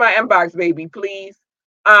link in my inbox, baby, please.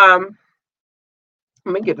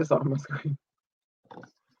 Let me get this off my screen.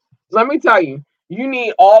 Let me tell you, you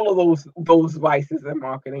need all of those vices in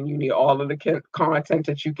marketing. You need all of the content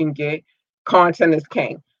that you can get. Content is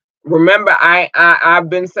king. Remember, I've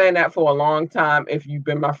been saying that for a long time. If you've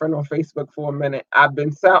been my friend on Facebook for a minute, I've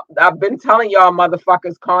been telling y'all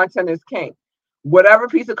motherfuckers, content is king. Whatever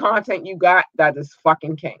piece of content you got, that is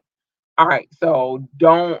fucking king. All right, so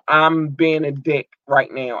I'm being a dick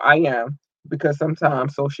right now. I am, because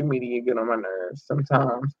sometimes social media get on my nerves.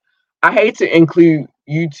 Sometimes I hate to include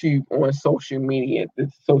YouTube on social media.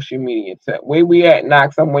 The social media tip. Where we at,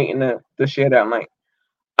 Knox? I'm waiting to share that link.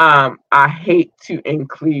 I hate to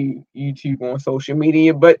include YouTube on social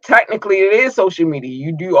media, but technically it is social media.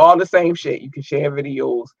 You do all the same shit. You can share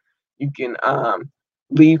videos. You can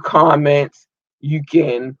leave comments. You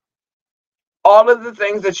can all of the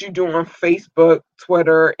things that you do on Facebook,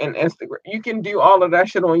 Twitter, and Instagram. You can do all of that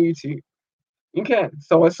shit on YouTube. You can.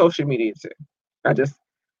 So it's social media too.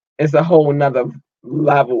 It's a whole nother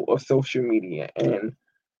level of social media. And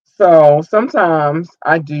so sometimes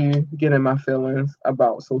I do get in my feelings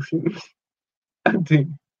about social media. I do.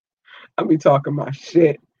 I be talking my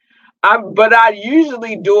shit. But I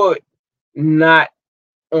usually do it not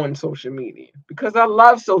on social media because I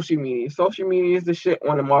love social media. Social media is the shit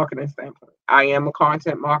on a marketing standpoint. I am a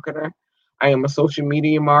content marketer. I am a social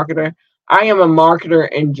media marketer. I am a marketer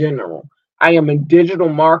in general. I am a digital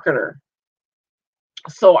marketer.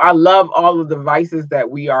 So I love all of the devices that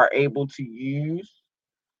we are able to use.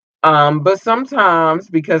 But sometimes,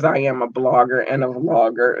 because I am a blogger and a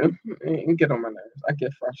vlogger, and get on my nerves, I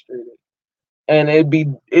get frustrated. And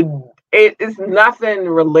it's nothing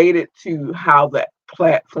related to how the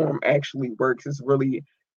platform actually works. It's really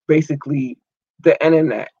basically the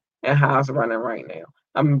internet and how it's running right now.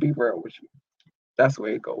 I'm gonna be real with you. That's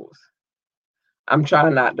where it goes. I'm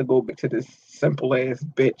trying not to go back to this simple ass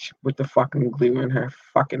bitch with the fucking glue in her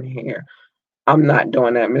fucking hair. I'm not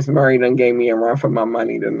doing that. Miss Murray done gave me a run for my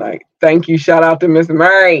money tonight. Thank you. Shout out to Miss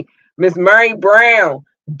Murray. Miss Murray Brown.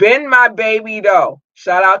 Ben, my baby, though.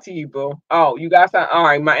 Shout out to you, boo. Oh, you got something? All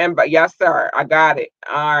right, my inbox. Yes, sir. I got it.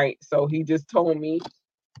 All right. So he just told me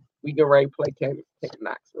we can ready play King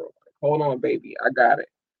Knox real quick. Hold on, baby. I got it.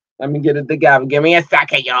 Let me get it together. Give me a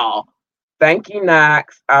second, y'all. Thank you,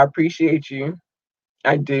 Knox. I appreciate you.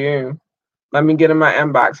 I do. Let me get in my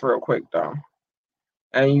inbox real quick, though.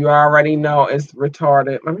 And you already know it's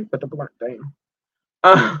retarded. Let me put the block down.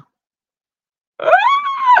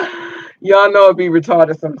 Y'all know it be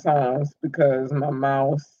retarded sometimes because my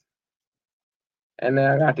mouse. And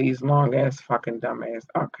then I got these long ass fucking dumb ass.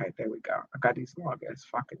 Okay, there we go. I got these long ass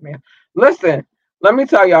fucking man. Listen, let me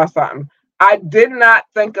tell y'all something. I did not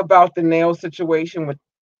think about the nail situation with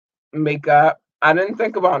makeup. I didn't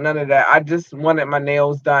think about none of that. I just wanted my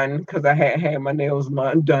nails done because I hadn't had my nails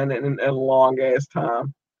done in a long ass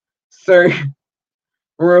time. Sir,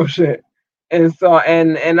 real shit. And so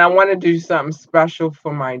and I wanted to do something special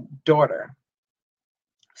for my daughter.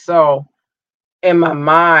 So in my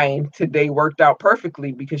mind, today worked out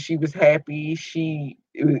perfectly because she was happy. She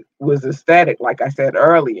was ecstatic, like I said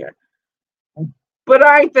earlier. But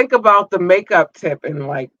I think about the makeup tip and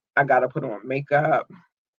like I gotta put on makeup.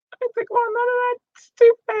 I think about none of that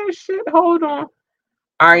stupid ass shit. Hold on.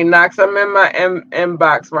 All right, Knox, I'm in my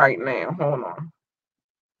inbox right now. Hold on.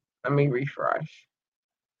 Let me refresh.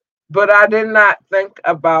 But I did not think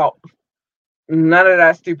about none of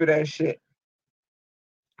that stupid ass shit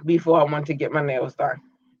before I went to get my nails done.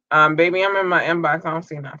 Baby, I'm in my inbox. I don't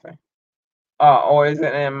see nothing. Or is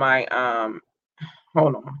it in my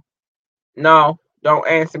hold on. No, don't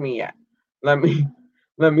answer me yet. Let me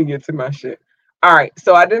get to my shit. All right,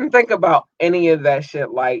 so I didn't think about any of that shit.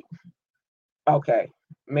 Like, okay,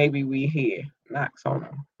 maybe we here. Knox, hold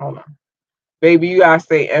on. Baby, you gotta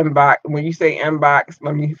say inbox. When you say inbox,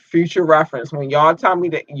 let me future reference. When y'all tell me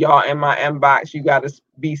that y'all in my inbox, you gotta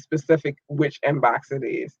be specific which inbox it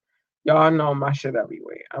is. Y'all know my shit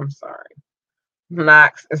everywhere. I'm sorry.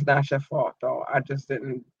 Knox, it's not your fault though. I just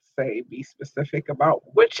didn't say be specific about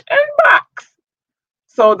which inbox.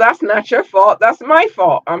 So that's not your fault. That's my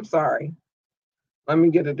fault. I'm sorry. Let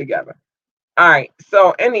me get it together. All right.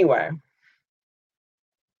 So anyway,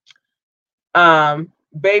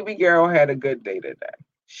 baby girl had a good day today.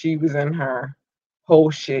 She was in her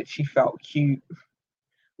whole shit. She felt cute,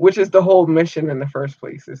 which is the whole mission in the first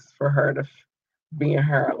place, is for her to be in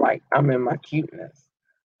her. Like, I'm in my cuteness.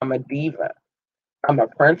 I'm a diva. I'm a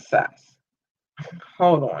princess.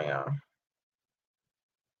 Hold on, y'all.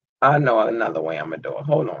 I know another way I'm gonna do it.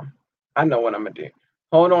 Hold on. I know what I'm gonna do.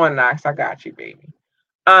 Hold on, Knox. I got you, baby.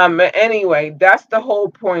 Anyway, that's the whole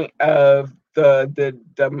point of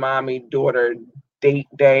the mommy daughter date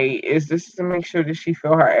day, is this to make sure that she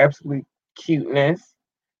feel her absolute cuteness,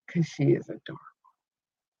 because she is adorable.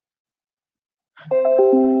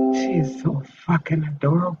 She is so fucking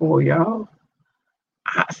adorable, y'all.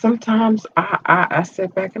 Sometimes I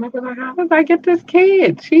sit back and I be like, how did I get this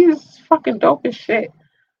kid? She's fucking dope as shit.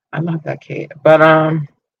 I love that kid. But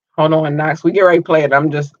hold on, Knox. We get ready to play it.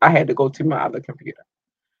 I had to go to my other computer.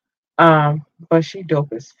 But she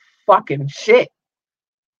dope as fucking shit.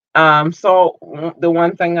 So the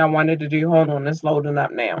one thing I wanted to do, hold on, it's loading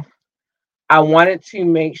up now. I wanted to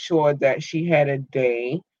make sure that she had a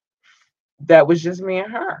day that was just me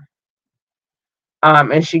and her.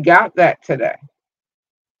 And she got that today.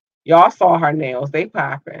 Y'all saw her nails, they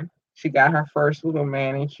popping. She got her first little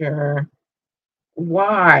manicure.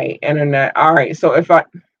 Why, internet? All right, so if I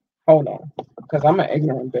hold on, because I'm an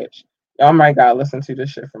ignorant bitch. Y'all might gotta listen to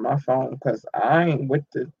this shit from my phone because I ain't with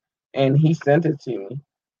the, and he sent it to me.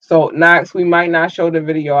 So Knox, we might not show the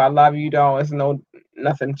video. I love you though. It's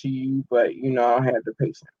nothing to you, but you know I don't have the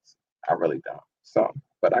patience. I really don't. So,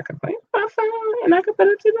 but I can play my phone and I can put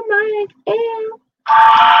it to the mic. And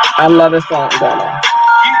I love this song better.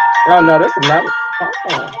 Oh no, this is another.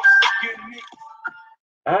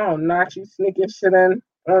 Oh, Knox, you sneaking shit in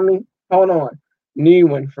on me. Hold on. New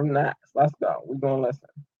one from Knox. Let's go. We're gonna listen.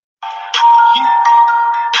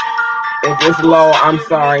 If it's low, I'm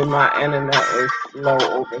sorry. My internet is slow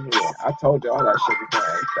over here. I told y'all that shit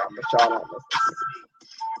before, but y'all don't listen to me.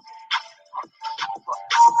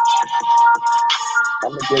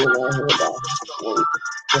 I'm gonna get it on here though. Wait.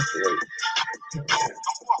 Just wait.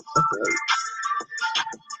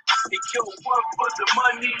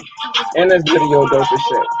 And this video dope as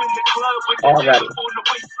shit. Already.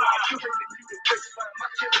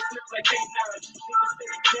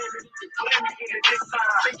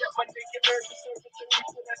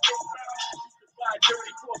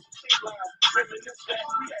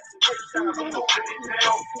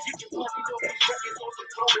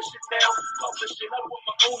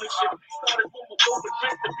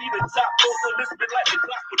 like the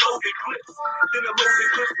Glock with loaded clips. Then the loaded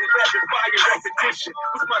clips with rapid fire repetition.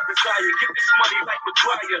 What's my desire? Get this money like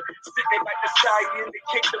McGuire. Sitting like the sky in the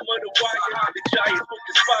kingdom of the wire. The giants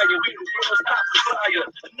focus fire. We the world's top supplier.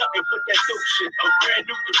 Nothing but that dope shit. A brand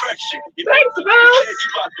new direction. Thanks, bro. You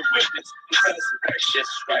about to witness. Because that's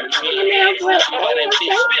just right here. What a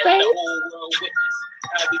bitch, the whole world witness.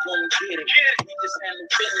 How we gon' get it? We just handle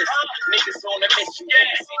business. Niggas on a mission.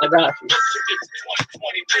 I got you. Get to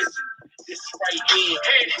 2020 vision. This right here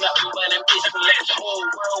is nothing but ambition. Let the whole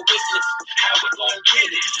world witness how we gon'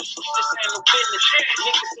 get it. We just handle business.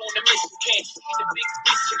 Niggas on a mission. Can't see the big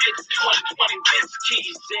picture. Get to 2020 vision.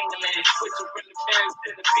 Keys jingling. Switching from the Benz to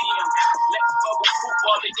the BM. Let's bubble coop.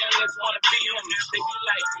 All the youngins wanna be him. They be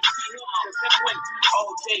like, you see him? Cause him win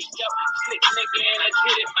all day. Yup, slick nigga and I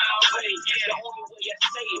did it my way. The only way I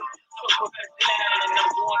say it. So and I'm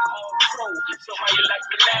going all pro. So how you like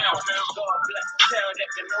me now? God bless the town that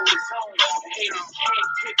can know his own. Haters can't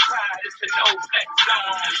get pride. It's a no flex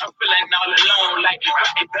zone. I'm feeling all alone like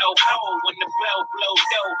the bell hole when the bell blows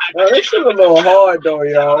dough. Oh, this shit a little hard though,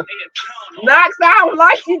 y'all. Knox, I don't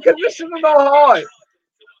like you because this shit a little hard.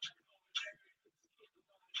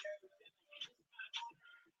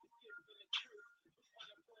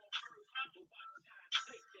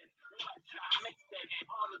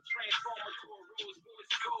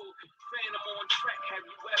 Have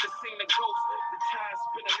you ever seen a ghost? The tide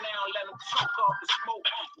spinning now, let them choke off the smoke.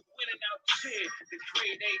 Winning out here, the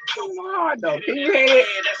grade A It's hard though. Can you hear it?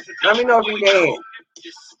 Let me know if you can hear it.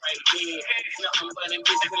 This right here is nothing but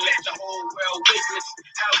ambition. Let the whole world witness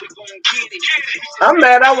how we gon' get it. I'm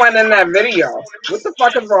mad I went in that video. What the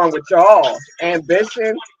fuck is wrong with y'all?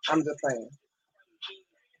 Ambition? I'm just saying.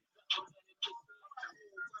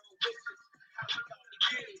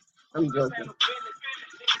 I'm joking.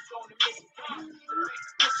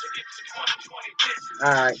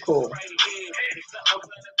 Alright, cool.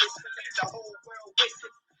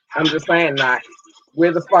 I'm just saying, not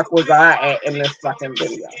where the fuck was I at in this fucking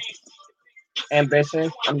video?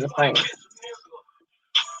 Ambition? I'm just saying.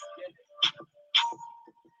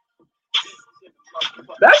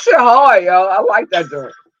 That shit hard, yo. I like that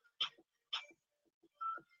joint.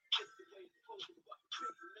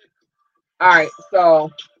 Alright, so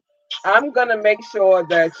I'm gonna make sure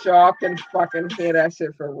that y'all can fucking hear that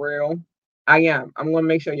shit for real. I am. I'm gonna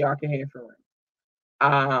make sure y'all can hear it for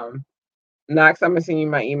real. Knox, I'm gonna send you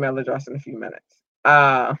my email address in a few minutes.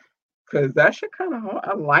 Cause that shit kind of hard.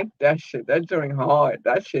 I like that shit. That joint hard.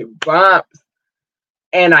 That shit bumps.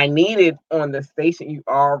 And I need it on the station. You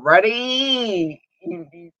already.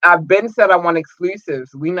 I've been said I want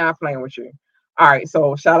exclusives. We not playing with you. All right.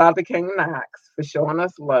 So shout out to King Knox for showing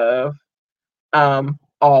us love.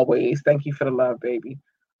 Always. Thank you for the love, baby.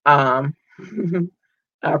 I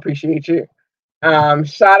appreciate you.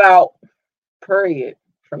 Shout out, period,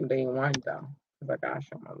 from day one though. Cause I gotta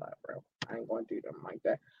show my love, bro. I ain't gonna do them like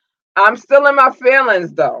that. I'm still in my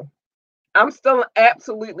feelings though. I'm still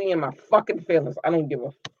absolutely in my fucking feelings. I don't give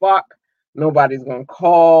a fuck. Nobody's gonna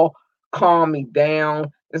calm me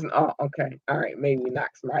down. Okay. All right. Maybe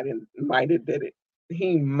Knox might have did it.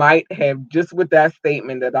 He might have, just with that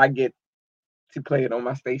statement that I get to play it on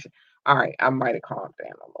my station. All right, I might have calmed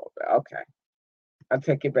down a little bit. Okay, I'll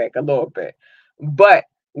take it back a little bit. But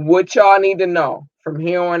what y'all need to know from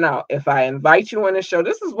here on out, if I invite you on the show,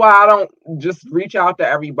 this is why I don't just reach out to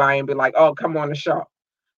everybody and be like, oh, come on the show.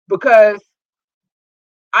 Because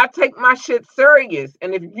I take my shit serious.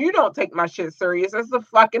 And if you don't take my shit serious, it's a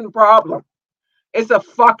fucking problem. It's a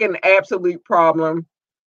fucking absolute problem.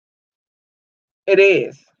 It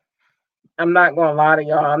is. I'm not going to lie to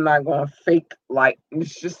y'all. I'm not going to fake like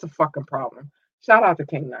it's just a fucking problem. Shout out to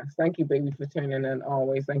King Knox. Thank you, baby, for tuning in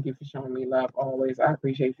always. Thank you for showing me love always. I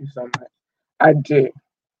appreciate you so much. I do.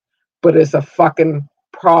 But it's a fucking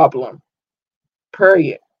problem.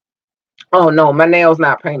 Period. Oh, no, my nails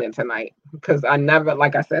not painted tonight. Because I never,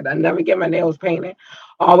 like I said, I never get my nails painted.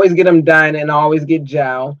 I always get them done and I always get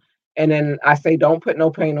gel. And then I say, don't put no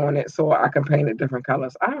paint on it so I can paint it different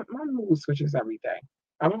colors. My mood switches every day.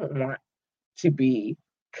 I don't want to be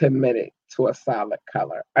committed to a solid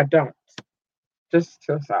color. I don't. Just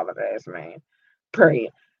to a solid ass man.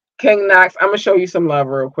 Period. King Knox, I'm going to show you some love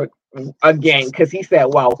real quick again because he said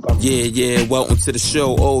welcome. Yeah, welcome to the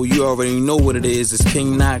show. Oh, you already know what it is. It's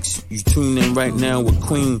King Knox. You tune in right now with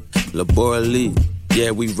Queen Labora Lee.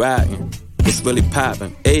 Yeah, we riding. What's really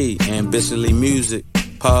popping? Hey, Ambitiously Music,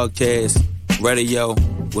 podcast, radio.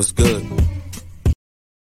 What's good?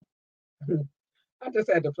 I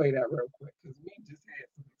just had to play that real quick because we just had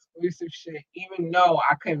some exclusive shit, even though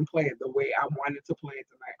I couldn't play it the way I wanted to play it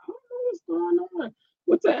tonight. I don't know what's going on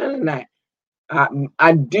with the internet.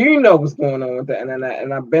 I do know what's going on with the internet,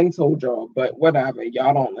 and I've been told y'all, but whatever,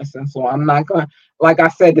 y'all don't listen. So I'm not gonna, like I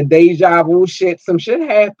said, the deja vu shit. Some shit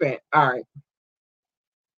happened. All right.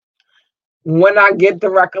 When I get the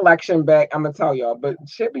recollection back, I'm gonna tell y'all. But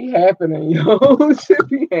shit be happening, yo. Shit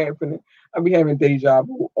be happening. I be having deja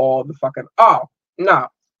vu all the fucking. Oh no,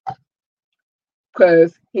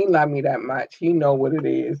 because he love me that much. He know what it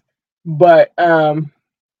is. But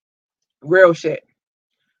real shit.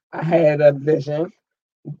 I had a vision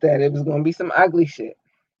that it was gonna be some ugly shit.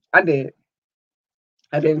 I did.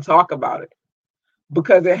 I didn't talk about it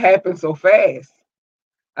because it happened so fast.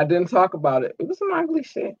 I didn't talk about it. It was some ugly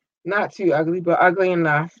shit. Not too ugly, but ugly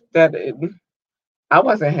enough that I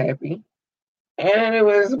wasn't happy. And it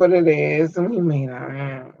was what it is. And we made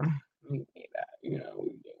out. You know,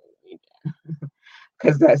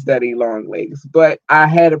 because that's Daddy Long Legs. But I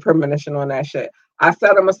had a premonition on that shit. I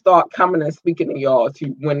said I'm gonna start coming and speaking to y'all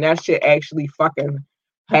too when that shit actually fucking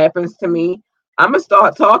happens to me. I'm gonna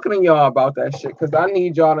start talking to y'all about that shit because I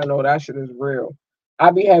need y'all to know that shit is real.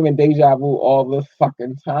 I be having deja vu all the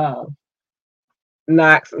fucking time.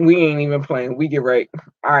 Knox, we ain't even playing. We get right.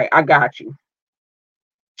 All right, I got you.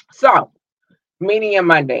 So, Medium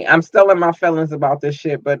Monday. I'm still in my feelings about this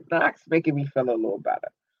shit, but Knox making me feel a little better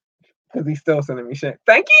because he's still sending me shit.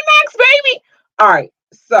 Thank you, Knox, baby. All right,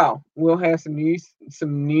 so we'll have some new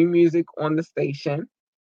music on the station.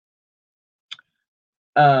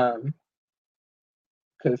 Because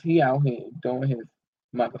he out here doing his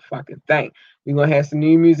motherfucking thing. We're gonna have some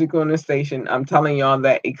new music on the station. I'm telling y'all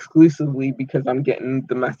that exclusively because I'm getting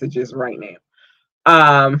the messages right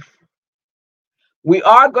now. We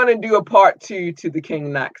are gonna do a part 2 to the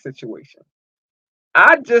King Knox situation.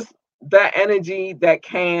 That energy, that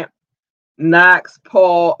camp, Knox,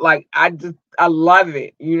 Paul, like I love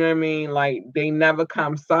it. You know what I mean? Like they never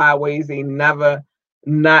come sideways. They never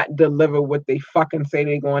not deliver what they fucking say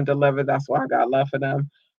they're going to deliver. That's why I got love for them.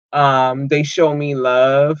 They show me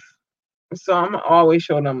love. So I'm always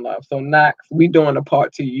show them love. So Knox, we doing a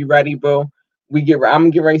part 2. You ready, boo? I'm gonna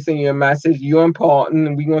get ready to send you a message. You and Paul,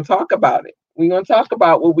 and we gonna talk about it. We gonna talk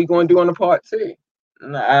about what we gonna do on the part 2.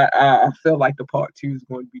 And I feel like the part 2 is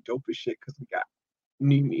going to be dope as shit because we got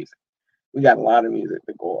new music. We got a lot of music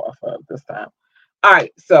to go off of this time. All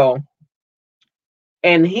right, so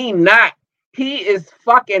and he is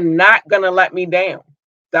fucking not gonna let me down.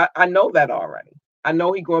 That I know that already. I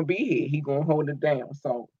know he gonna be here. He gonna hold it down.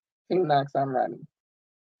 So King Knox, I'm ready.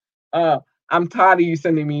 I'm tired of you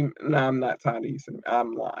sending me. No, I'm not tired of you sending.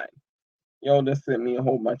 I'm lying. Y'all just sent me a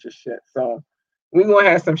whole bunch of shit. So we're gonna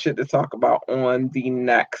have some shit to talk about on the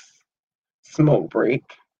next smoke break.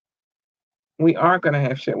 We are gonna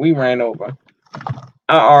have shit. We ran over.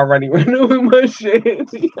 I already ran over my shit.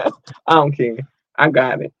 I don't care. I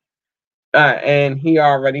got it. And he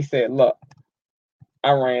already said, look,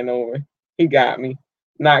 I ran over. He got me.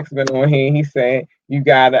 Knox been on here. He said, you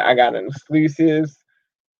got it. I got an exclusives.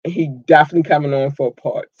 He definitely coming on for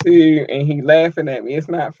part 2. And he laughing at me. It's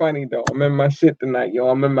not funny, though. I'm in my shit tonight, yo.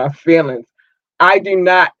 I'm in my feelings. I do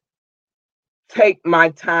not take my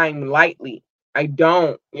time lightly. I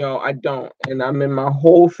don't. And I'm in my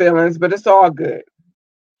whole feelings, but it's all good.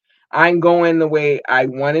 I'm going the way I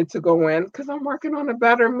wanted to go in because I'm working on a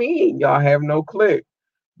better me. Y'all have no clue.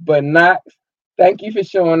 But not. Thank you for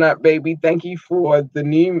showing up, baby. Thank you for the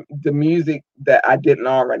music that I didn't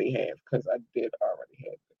already have because I did already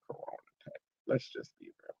have the Corona tag. Let's just be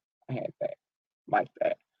real. I had that like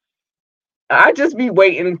that. I just be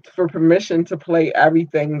waiting for permission to play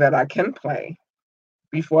everything that I can play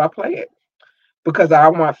before I play it. Because I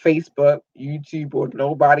want Facebook, YouTube, or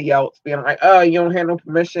nobody else being like, oh, you don't have no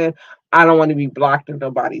permission. I don't want to be blocked in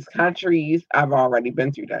nobody's countries. I've already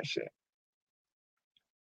been through that shit.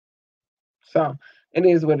 So it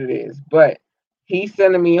is what it is. But he's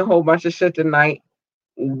sending me a whole bunch of shit tonight.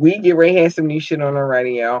 We get ready to have some new shit on the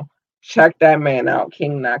radio. Check that man out,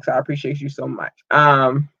 King Knox. I appreciate you so much.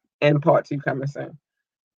 And part 2 coming soon.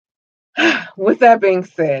 With that being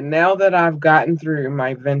said, now that I've gotten through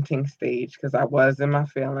my venting stage, because I was in my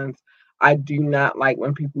feelings, I do not like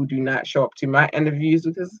when people do not show up to my interviews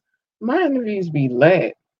because my interviews be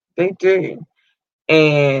lit. They do.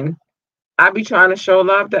 And I be trying to show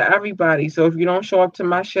love to everybody. So if you don't show up to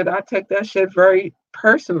my shit, I take that shit very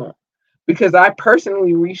personal. Because I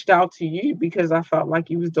personally reached out to you because I felt like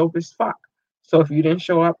you was dope as fuck. So if you didn't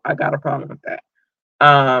show up, I got a problem with that.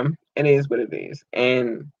 It is what it is.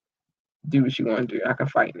 And do what you want to do. I can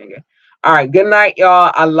fight, nigga. All right, good night,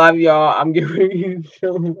 y'all. I love y'all. I'm getting ready to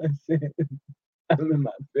show my shit. I'm in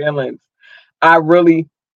my feelings. I really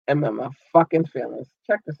am in my fucking feelings.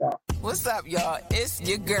 Check this out. What's up, y'all? It's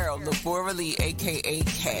your girl, Labora Lee, a.k.a.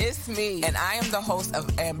 Kat. It's me, and I am the host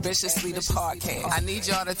of Ambitiously the Podcast. I need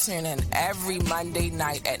y'all to tune in every Monday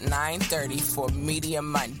night at 9:30 for Media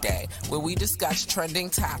Monday, where we discuss trending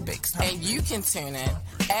topics. And you can tune in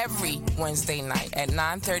every Wednesday night at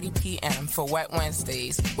 9:30 p.m. for Wet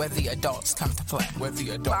Wednesdays, where the adults come to play.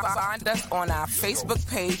 Find us on our Facebook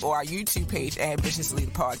page or our YouTube page, Ambitiously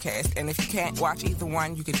the Podcast. And if you can't watch either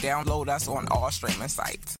one, you can download us on all streaming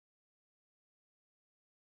sites.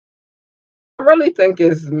 I really think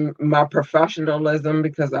it's my professionalism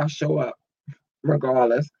because I show up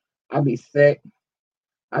regardless. I'll be sick.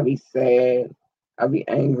 I'll be sad. I'll be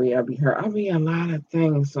angry. I'll be hurt. I'll be a lot of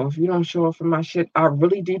things. So if you don't show up for my shit, I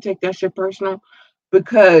really do take that shit personal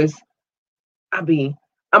because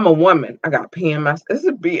I'm a woman. I got PMS. This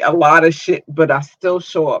would be a lot of shit, but I still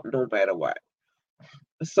show up no matter what.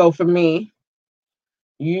 So for me,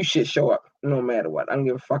 you should show up no matter what. I don't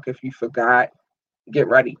give a fuck if you forgot. Get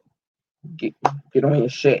ready. Get on your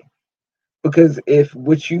shit. Because if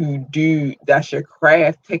what you do, that's your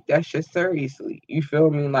craft, take that shit seriously. You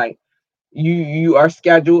feel me? Like you are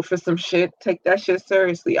scheduled for some shit, take that shit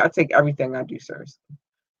seriously. I take everything I do seriously.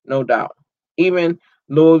 No doubt. Even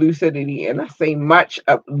Lower Lucidity, and I say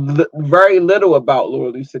very little about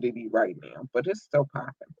Lower Lucidity right now, but it's still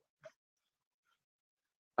popping.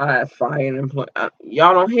 I have fire and employment.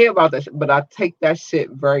 Y'all don't hear about that shit, but I take that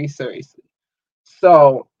shit very seriously.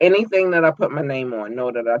 So anything that I put my name on,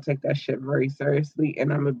 know that I take that shit very seriously,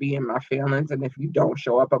 and I'm going to be in my feelings. And if you don't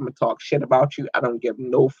show up, I'm going to talk shit about you. I don't give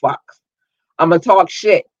no fucks. I'm going to talk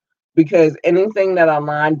shit because anything that I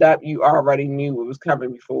lined up, you already knew it was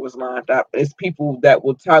coming before it was lined up. It's people that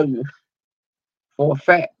will tell you for a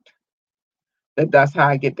fact that that's how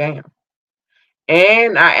I get down.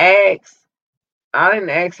 And I didn't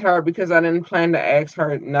ask her because I didn't plan to ask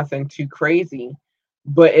her nothing too crazy.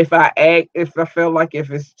 But if I feel like if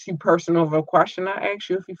it's too personal of a question, I ask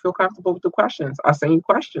you if you feel comfortable with the questions. I send you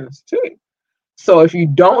questions too. So if you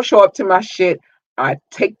don't show up to my shit, I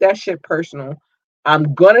take that shit personal.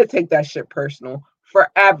 I'm gonna take that shit personal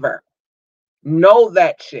forever. Know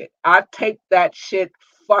that shit. I take that shit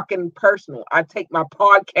fucking personal. I take my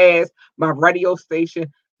podcast, my radio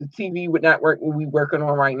station, the TV network we working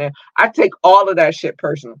on right now. I take all of that shit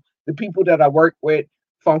personal. The people that I work with,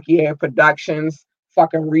 Funky Air Productions,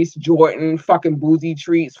 fucking Reese Jordan, fucking Boozy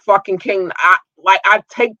Treats, fucking King. I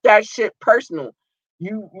take that shit personal.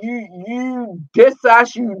 You diss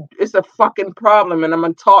us, it's a fucking problem, and I'm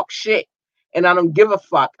gonna talk shit, and I don't give a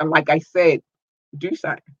fuck. And like I said, do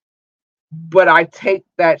something. But I take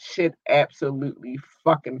that shit absolutely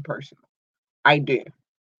fucking personal. I do.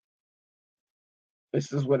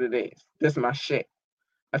 This is what it is. This is my shit.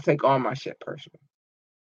 I take all my shit personal.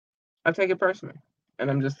 I take it personally. And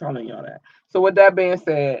I'm just telling y'all that. So with that being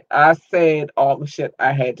said, I said all the shit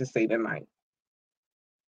I had to say tonight.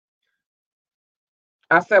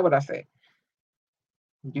 I said what I said.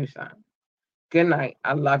 Do something. Good night.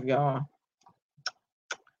 I love y'all.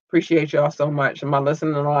 Appreciate y'all so much. And my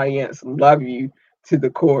listening audience, love you to the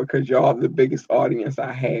core because y'all the biggest audience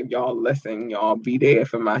I have. Y'all listen. Y'all be there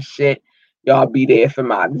for my shit. Y'all be there for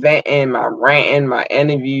my venting, my ranting, my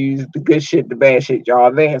interviews, the good shit, the bad shit.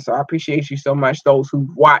 Y'all there. So I appreciate you so much. Those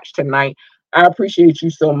who watched tonight, I appreciate you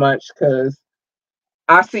so much because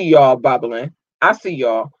I see y'all bubbling. I see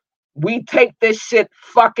y'all. We take this shit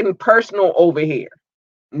fucking personal over here.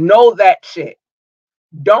 Know that shit.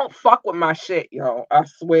 Don't fuck with my shit, y'all. I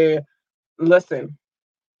swear. Listen,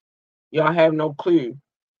 y'all have no clue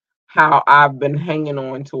how I've been hanging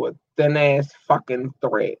on to a thin ass fucking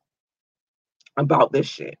thread about this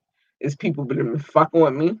shit. Is people been fucking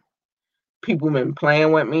with me. People been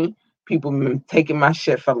playing with me. People been taking my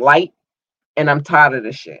shit for light. And I'm tired of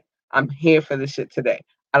this shit. I'm here for this shit today.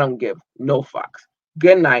 I don't give no fucks.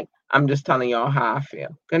 Good night. I'm just telling y'all how I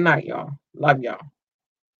feel. Good night, y'all. Love y'all.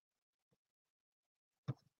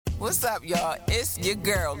 What's up, y'all? It's your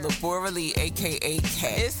girl, Labora Lee, a.k.a.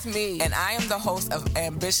 Kat. It's me, and I am the host of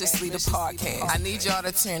Ambitiously the Podcast. I need y'all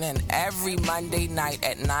to tune in every Monday night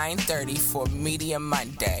at 9:30 for Media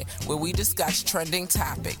Monday, where we discuss trending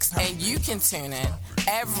topics. And you can tune in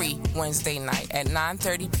every Wednesday night at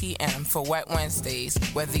 9:30 p.m. for Wet Wednesdays,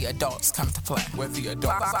 where the adults come to play.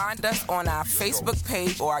 Find us on our Facebook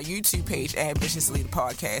page or our YouTube page, Ambitiously the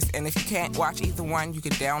Podcast. And if you can't watch either one, you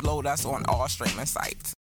can download us on all streaming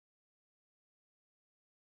sites.